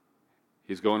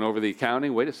 He's going over the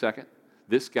accounting. Wait a second.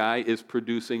 This guy is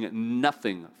producing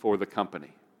nothing for the company.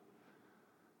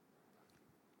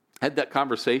 I had that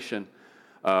conversation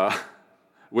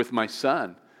with my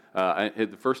son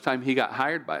the first time he got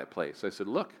hired by a place. I said,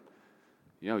 look,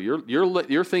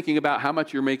 you're thinking about how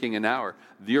much you're making an hour.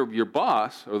 Your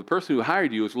boss or the person who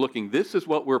hired you is looking, this is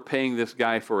what we're paying this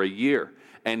guy for a year,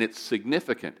 and it's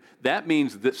significant. That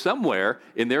means that somewhere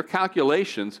in their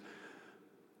calculations,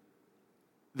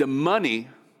 the money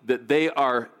that they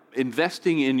are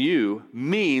investing in you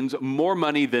means more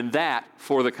money than that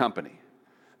for the company.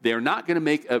 They're not going to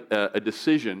make a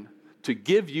decision to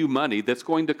give you money that's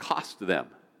going to cost them.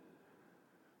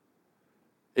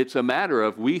 It's a matter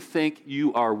of we think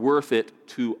you are worth it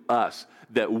to us,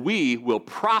 that we will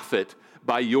profit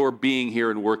by your being here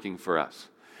and working for us.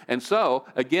 And so,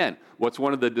 again, what's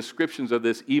one of the descriptions of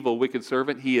this evil, wicked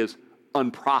servant? He is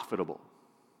unprofitable.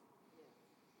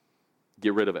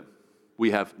 Get rid of him.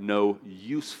 We have no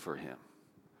use for him.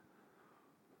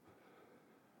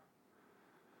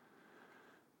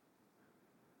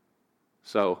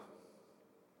 So,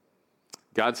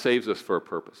 God saves us for a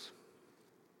purpose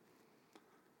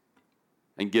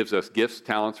and gives us gifts,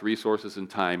 talents, resources, and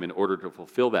time in order to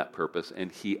fulfill that purpose,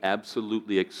 and he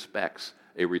absolutely expects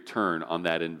a return on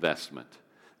that investment.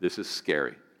 This is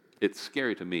scary. It's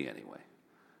scary to me anyway.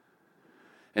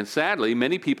 And sadly,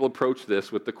 many people approach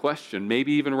this with the question,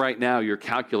 maybe even right now you're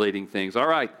calculating things. All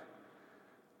right,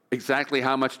 exactly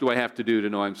how much do I have to do to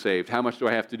know I'm saved? How much do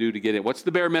I have to do to get in? What's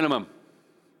the bare minimum?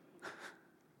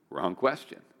 Wrong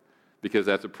question, because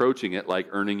that's approaching it like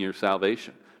earning your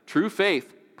salvation. True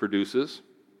faith produces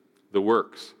the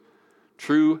works.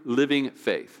 True living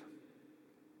faith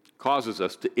causes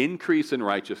us to increase in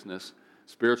righteousness,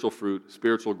 spiritual fruit,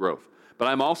 spiritual growth. But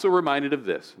I'm also reminded of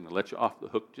this, and I'll let you off the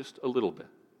hook just a little bit.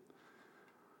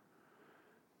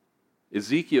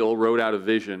 Ezekiel wrote out a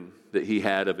vision that he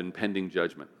had of impending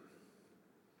judgment.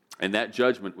 And that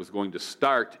judgment was going to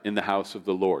start in the house of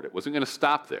the Lord. It wasn't going to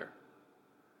stop there.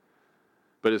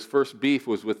 But his first beef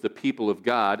was with the people of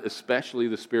God, especially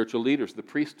the spiritual leaders, the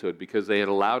priesthood, because they had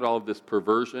allowed all of this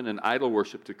perversion and idol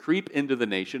worship to creep into the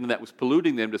nation, and that was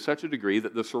polluting them to such a degree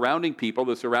that the surrounding people,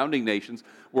 the surrounding nations,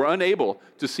 were unable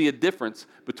to see a difference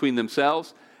between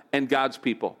themselves and God's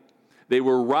people. They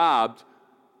were robbed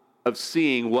of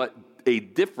seeing what a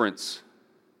difference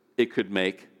it could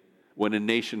make when a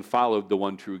nation followed the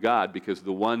one true God, because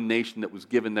the one nation that was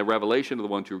given the revelation of the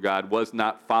one true God was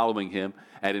not following him,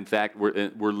 and in fact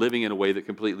were living in a way that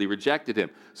completely rejected him.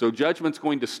 So judgment's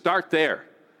going to start there.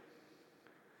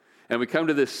 And we come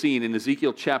to this scene in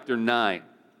Ezekiel chapter 9,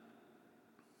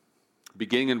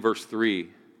 beginning in verse 3.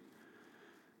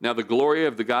 Now the glory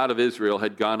of the God of Israel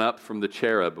had gone up from the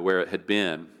cherub where it had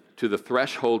been to the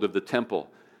threshold of the temple.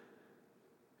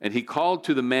 And he called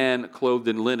to the man clothed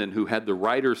in linen who had the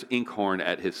writer's inkhorn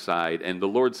at his side. And the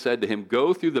Lord said to him,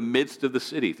 go through the midst of the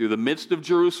city, through the midst of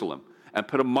Jerusalem, and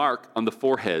put a mark on the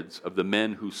foreheads of the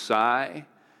men who sigh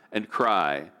and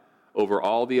cry over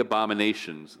all the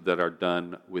abominations that are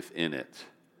done within it.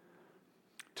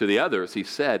 To the others he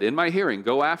said, in my hearing,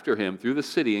 go after him through the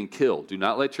city and kill. Do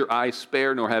not let your eyes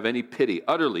spare nor have any pity.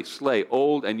 Utterly slay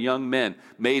old and young men,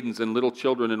 maidens and little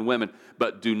children and women.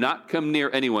 But do not come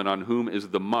near anyone on whom is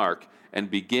the mark,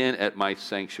 and begin at my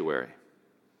sanctuary.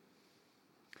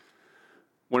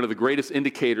 One of the greatest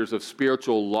indicators of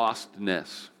spiritual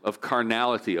lostness, of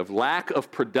carnality, of lack of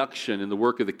production in the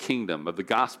work of the kingdom, of the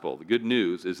gospel, the good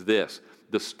news is this: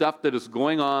 the stuff that is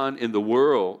going on in the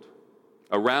world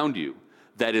around you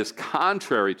that is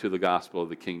contrary to the gospel of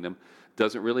the kingdom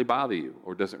doesn't really bother you,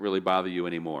 or doesn't really bother you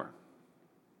anymore.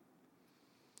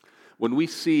 When we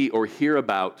see or hear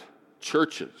about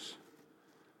churches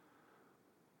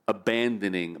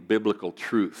abandoning biblical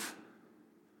truth,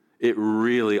 it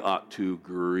really ought to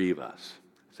grieve us.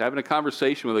 I was having a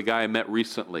conversation with a guy I met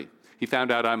recently. He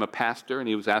found out I'm a pastor, and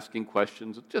he was asking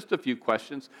questions, just a few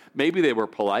questions. Maybe they were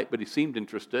polite, but he seemed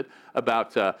interested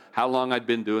about how long I'd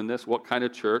been doing this, what kind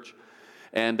of church.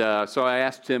 And so I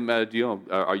asked him, are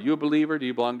you a believer? Do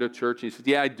you belong to a church? And he said,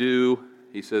 yeah, I do.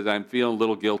 He says, I'm feeling a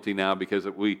little guilty now because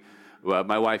well,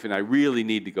 my wife and I really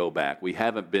need to go back. We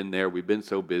haven't been there. We've been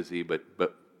so busy, but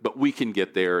we can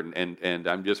get there, and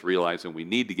I'm just realizing we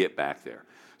need to get back there.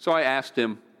 So I asked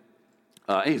him,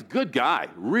 he's a good guy,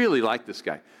 really like this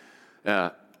guy.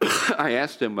 I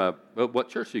asked him, what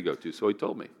church do you go to? So he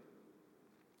told me.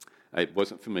 I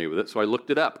wasn't familiar with it, so I looked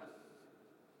it up.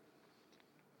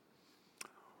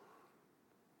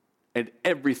 And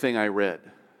everything I read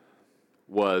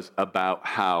was about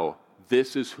how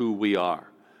this is who we are.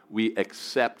 We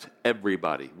accept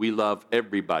everybody. We love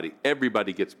everybody.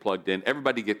 Everybody gets plugged in.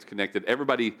 Everybody gets connected.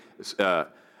 Everybody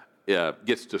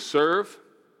gets to serve.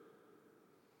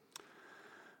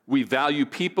 We value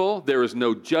people. There is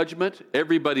no judgment.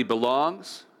 Everybody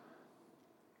belongs.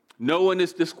 No one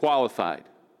is disqualified.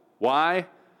 Why?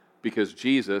 Because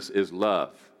Jesus is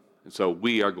love. And so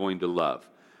we are going to love.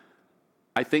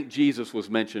 I think Jesus was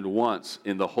mentioned once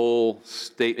in the whole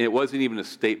statement. It wasn't even a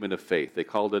statement of faith. They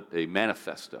called it a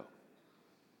manifesto.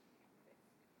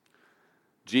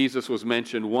 Jesus was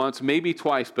mentioned once, maybe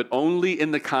twice, but only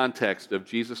in the context of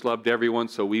Jesus loved everyone,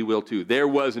 so we will too. There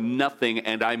was nothing,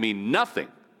 and I mean nothing,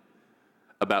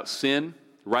 about sin,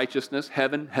 righteousness,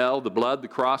 heaven, hell, the blood, the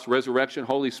cross, resurrection,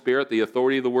 Holy Spirit, the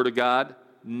authority of the Word of God.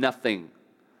 Nothing.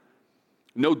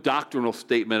 No doctrinal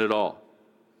statement at all.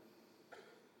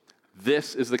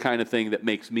 This is the kind of thing that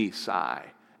makes me sigh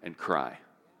and cry.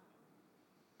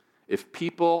 If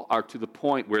people are to the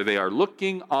point where they are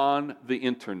looking on the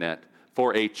internet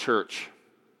for a church,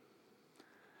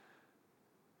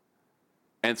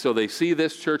 and so they see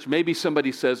this church, maybe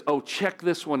somebody says, oh, check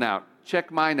this one out, check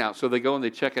mine out. So they go and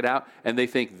they check it out, and they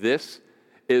think this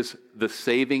is the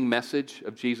saving message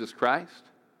of Jesus Christ.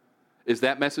 Is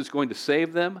that message going to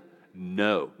save them?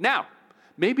 No. Now,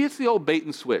 maybe it's the old bait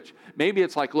and switch. Maybe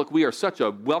it's like, look, we are such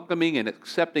a welcoming and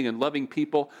accepting and loving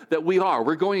people that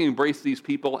we're going to embrace these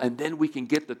people, and then we can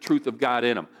get the truth of God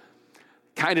in them.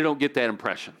 Kind of don't get that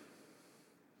impression.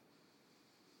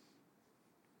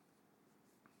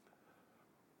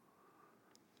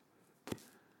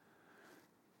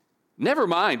 Never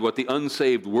mind what the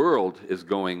unsaved world is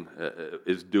doing,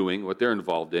 what they're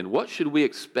involved in. What should we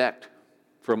expect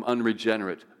from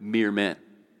unregenerate mere men?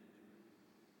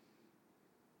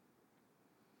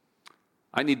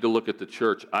 I need to look at the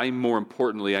church. More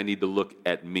importantly, I need to look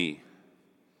at me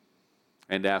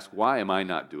and ask, why am I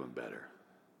not doing better?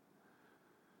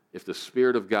 If the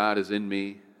Spirit of God is in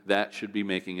me, that should be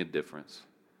making a difference.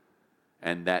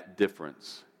 And that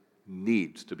difference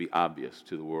needs to be obvious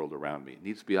to the world around me. It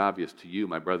needs to be obvious to you,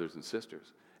 my brothers and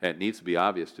sisters. And it needs to be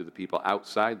obvious to the people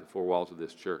outside the four walls of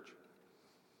this church.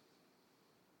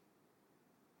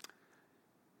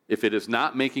 If it is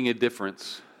not making a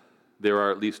difference, there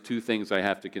are at least two things I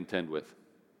have to contend with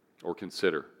or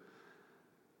consider.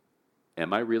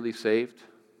 Am I really saved?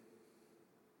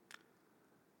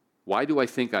 Why do I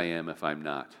think I am if I'm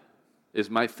not? Is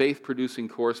my faith producing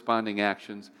corresponding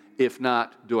actions? If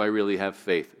not, do I really have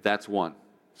faith? That's one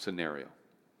scenario.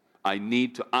 I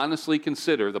need to honestly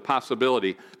consider the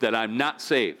possibility that I'm not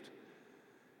saved.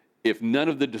 If none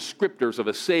of the descriptors of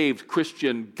a saved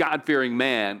Christian, God-fearing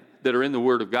man that are in the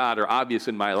Word of God are obvious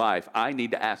in my life, I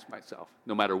need to ask myself,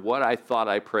 no matter what I thought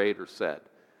I prayed or said,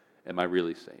 am I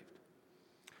really saved?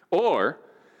 Or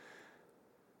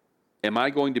am I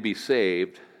going to be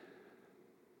saved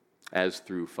as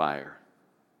through fire?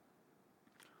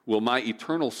 Will my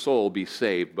eternal soul be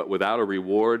saved but without a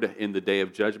reward in the day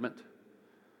of judgment?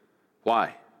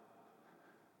 Why?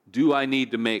 Do I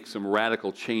need to make some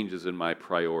radical changes in my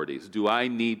priorities? Do I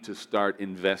need to start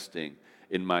investing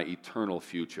in my eternal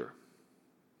future?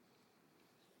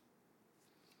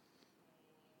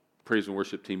 Praise and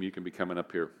worship team, you can be coming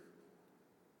up here.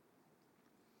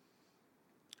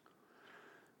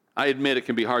 I admit it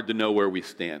can be hard to know where we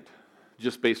stand,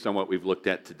 just based on what we've looked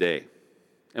at today.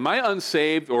 Am I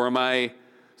unsaved, or am I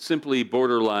simply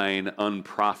borderline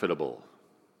unprofitable?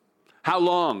 How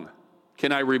long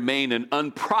can I remain an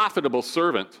unprofitable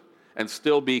servant and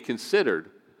still be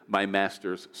considered my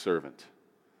master's servant?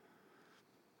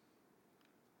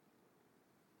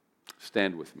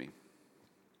 Stand with me,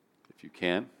 if you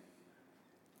can.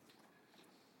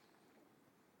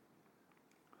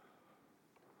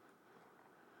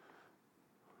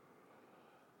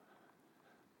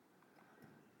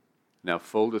 Now, not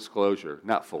full disclosure, I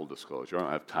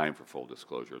don't have time for full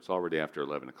disclosure. It's already after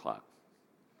 11 o'clock.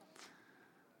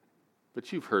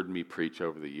 But you've heard me preach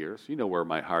over the years. You know where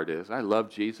my heart is. I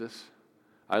love Jesus.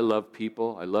 I love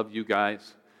people. I love you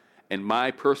guys. And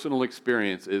my personal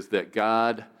experience is that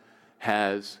God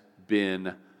has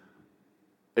been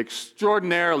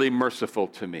extraordinarily merciful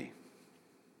to me.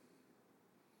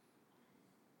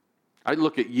 I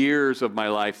look at years of my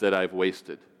life that I've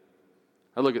wasted.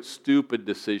 I look at stupid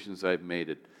decisions I've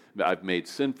made. I've made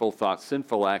sinful thoughts,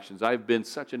 sinful actions. I've been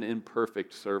such an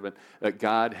imperfect servant that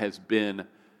God has been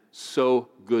so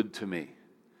good to me.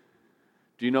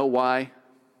 Do you know why?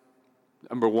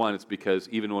 Number one, it's because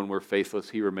even when we're faithless,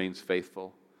 He remains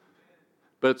faithful.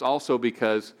 But it's also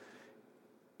because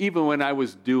even when I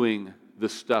was doing the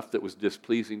stuff that was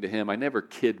displeasing to Him, I never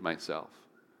kid myself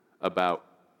about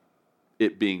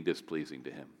it being displeasing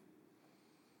to Him.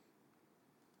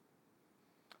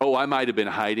 Oh, I might have been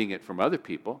hiding it from other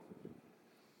people,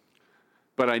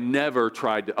 but I never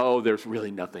tried to, there's really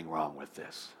nothing wrong with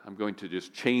this. I'm going to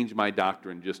just change my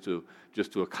doctrine just to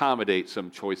accommodate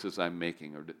some choices I'm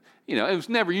making. Or, it was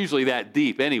never usually that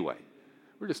deep anyway.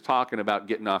 We're just talking about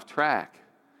getting off track.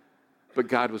 But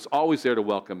God was always there to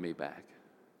welcome me back.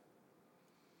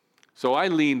 So I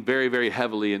lean very, very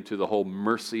heavily into the whole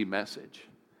mercy message.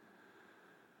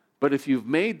 But if you've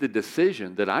made the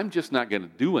decision that I'm just not going to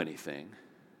do anything,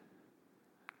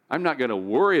 I'm not going to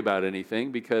worry about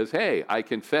anything because, hey, I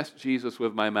confessed Jesus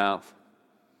with my mouth.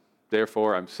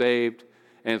 Therefore, I'm saved.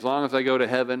 And as long as I go to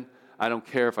heaven, I don't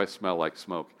care if I smell like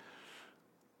smoke.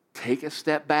 Take a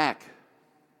step back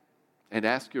and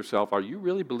ask yourself, are you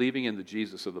really believing in the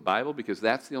Jesus of the Bible? Because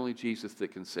that's the only Jesus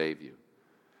that can save you.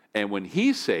 And when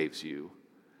He saves you,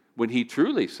 when He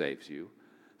truly saves you,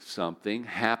 something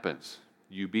happens.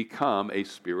 You become a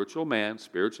spiritual man,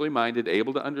 spiritually minded,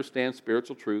 able to understand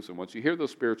spiritual truths. And once you hear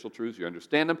those spiritual truths, you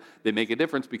understand them, they make a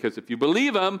difference because if you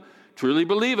believe them, truly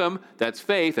believe them, that's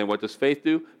faith. And what does faith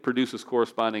do? Produces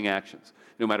corresponding actions.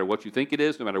 No matter what you think it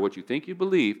is, no matter what you think you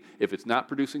believe, if it's not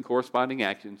producing corresponding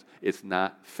actions, it's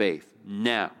not faith.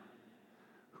 Now,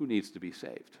 who needs to be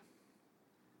saved?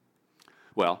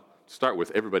 Well, to start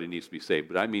with, everybody needs to be saved,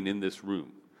 but I mean in this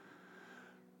room.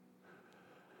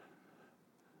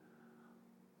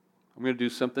 I'm going to do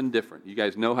something different. You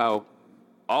guys know how,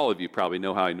 all of you probably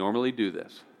know how I normally do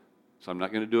this. So I'm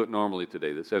not going to do it normally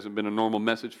today. This hasn't been a normal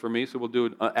message for me, so we'll do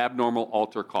an abnormal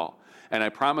altar call. And I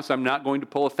promise I'm not going to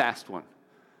pull a fast one.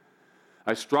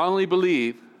 I strongly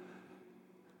believe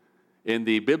in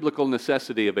the biblical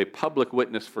necessity of a public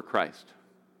witness for Christ.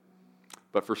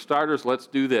 But for starters, let's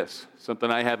do this.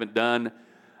 Something I haven't done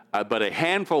but a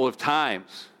handful of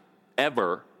times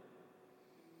ever.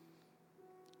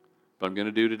 But I'm going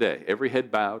to do today. Every head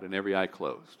bowed and every eye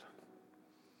closed.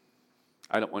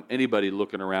 I don't want anybody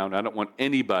looking around. I don't want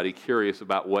anybody curious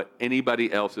about what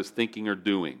anybody else is thinking or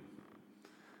doing.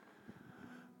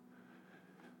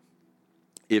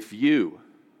 If you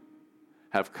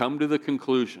have come to the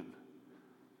conclusion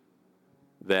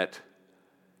that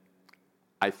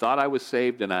I thought I was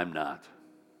saved and I'm not,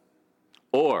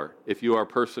 or if you are a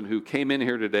person who came in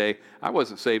here today, I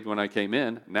wasn't saved when I came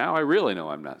in, now I really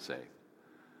know I'm not saved.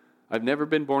 I've never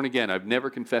been born again. I've never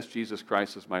confessed Jesus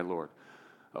Christ as my Lord.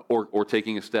 Or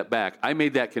taking a step back. I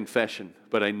made that confession,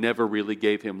 but I never really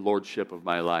gave Him lordship of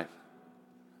my life.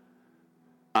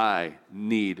 I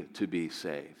need to be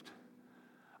saved.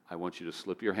 I want you to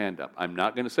slip your hand up. I'm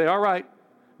not going to say, all right,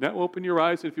 now open your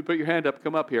eyes. If you put your hand up,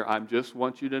 come up here. I just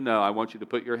want you to know. I want you to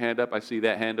put your hand up. I see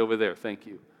that hand over there. Thank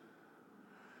you.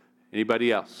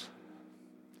 Anybody else?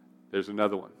 There's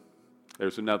another one.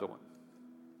 There's another one.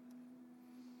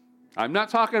 I'm not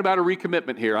talking about a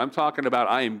recommitment here. I'm talking about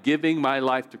I am giving my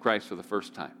life to Christ for the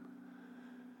first time.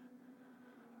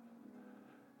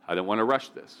 I don't want to rush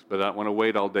this, but I don't want to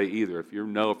wait all day either. If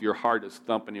your heart is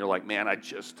thumping, you're like, man,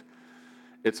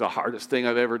 it's the hardest thing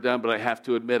I've ever done, but I have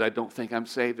to admit, I don't think I'm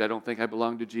saved. I don't think I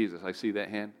belong to Jesus. I see that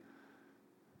hand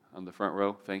on the front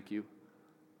row. Thank you.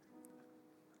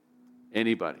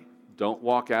 Anybody. Don't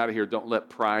walk out of here. Don't let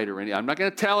pride or I'm not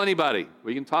going to tell anybody.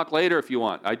 We can talk later if you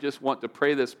want. I just want to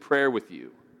pray this prayer with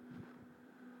you.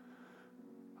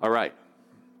 All right.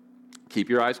 Keep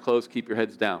your eyes closed. Keep your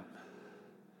heads down.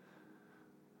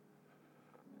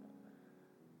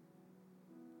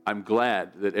 I'm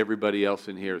glad that everybody else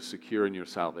in here is secure in your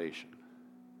salvation.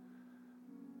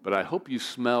 But I hope you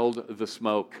smelled the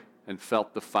smoke and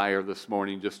felt the fire this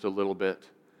morning just a little bit.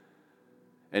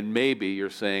 And maybe you're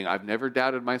saying, I've never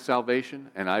doubted my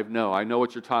salvation, and I know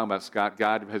what you're talking about, Scott.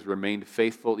 God has remained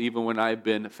faithful even when I've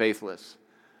been faithless.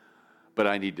 But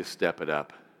I need to step it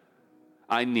up.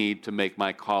 I need to make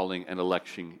my calling an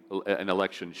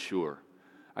election sure.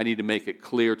 I need to make it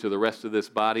clear to the rest of this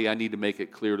body. I need to make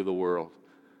it clear to the world.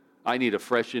 I need a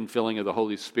fresh infilling of the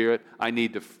Holy Spirit. I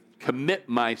need to commit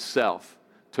myself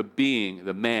to being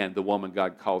the man, the woman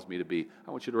God calls me to be.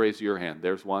 I want you to raise your hand.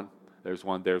 There's one. There's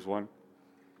one. There's one.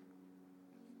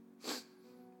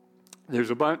 There's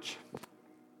a bunch.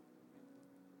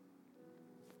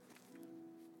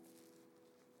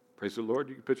 Praise the Lord.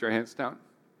 You can put your hands down.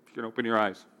 You can open your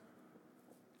eyes.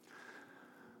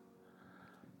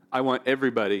 I want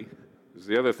everybody, this is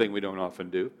the other thing we don't often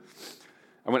do,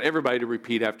 I want everybody to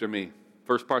repeat after me.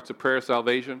 First part's a prayer of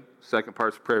salvation. Second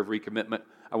part's a prayer of recommitment.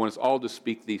 I want us all to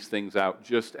speak these things out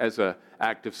just as an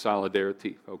act of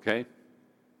solidarity, okay?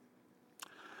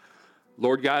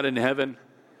 Lord God in heaven,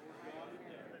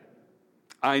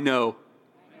 I know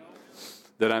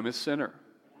that I'm a sinner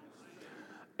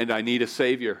and I need a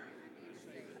Savior.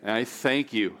 And I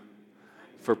thank you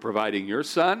for providing your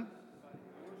Son,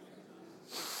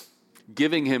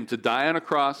 giving him to die on a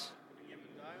cross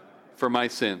for my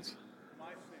sins.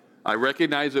 I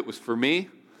recognize it was for me,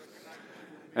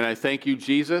 and I thank you,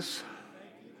 Jesus,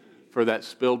 for that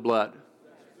spilled blood.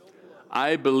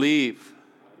 I believe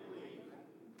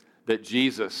that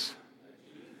Jesus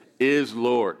is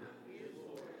Lord,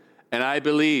 and I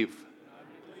believe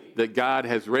that God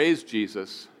has raised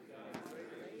Jesus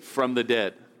from the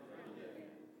dead.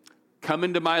 Come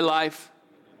into my life,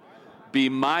 be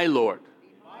my Lord.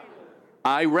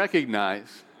 I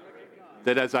recognize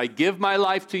that as I give my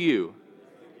life to you,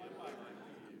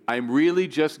 I'm really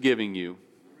just giving you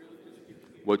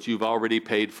what you've already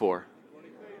paid for.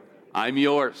 I'm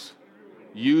yours.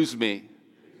 Use me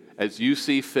as you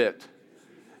see fit.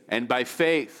 And by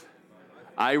faith,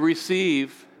 I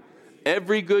receive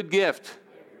every good gift,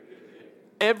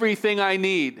 everything I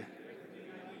need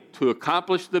to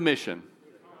accomplish the mission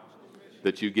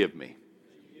that you give me.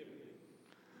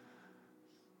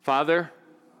 Father,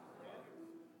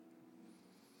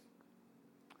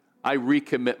 I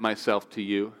recommit myself to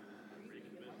you,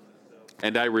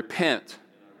 and I repent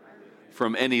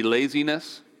from any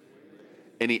laziness,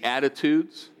 any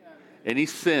attitudes, any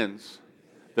sins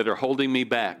that are holding me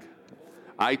back.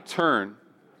 I turn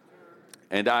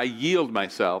and I yield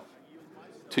myself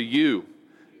to you,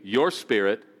 your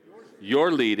Spirit,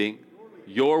 your leading,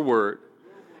 your word,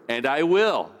 and I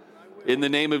will, in the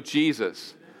name of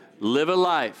Jesus, live a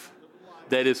life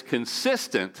that is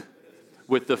consistent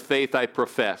with the faith I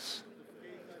profess.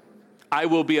 I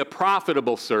will be a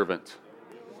profitable servant.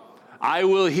 I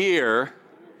will hear,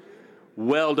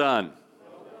 well done,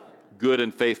 good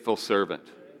and faithful servant.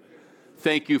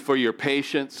 Thank you for your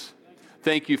patience.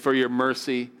 Thank you for your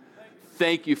mercy.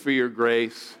 Thank you for your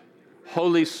grace.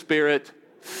 Holy Spirit,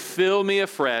 fill me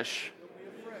afresh.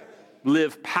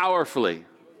 Live powerfully.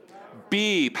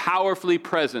 Be powerfully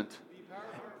present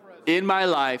in my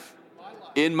life,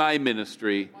 in my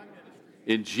ministry.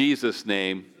 In Jesus'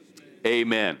 name,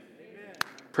 amen.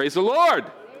 Praise the Lord.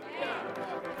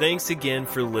 Thanks again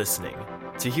for listening.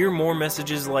 To hear more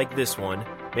messages like this one,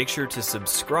 make sure to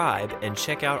subscribe and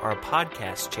check out our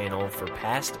podcast channel for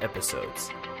past episodes.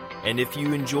 And if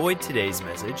you enjoyed today's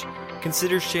message,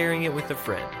 consider sharing it with a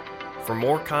friend. For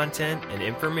more content and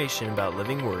information about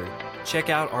Living Word, check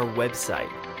out our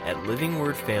website at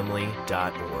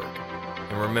livingwordfamily.org.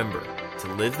 And remember to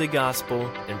live the gospel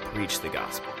and preach the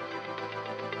gospel.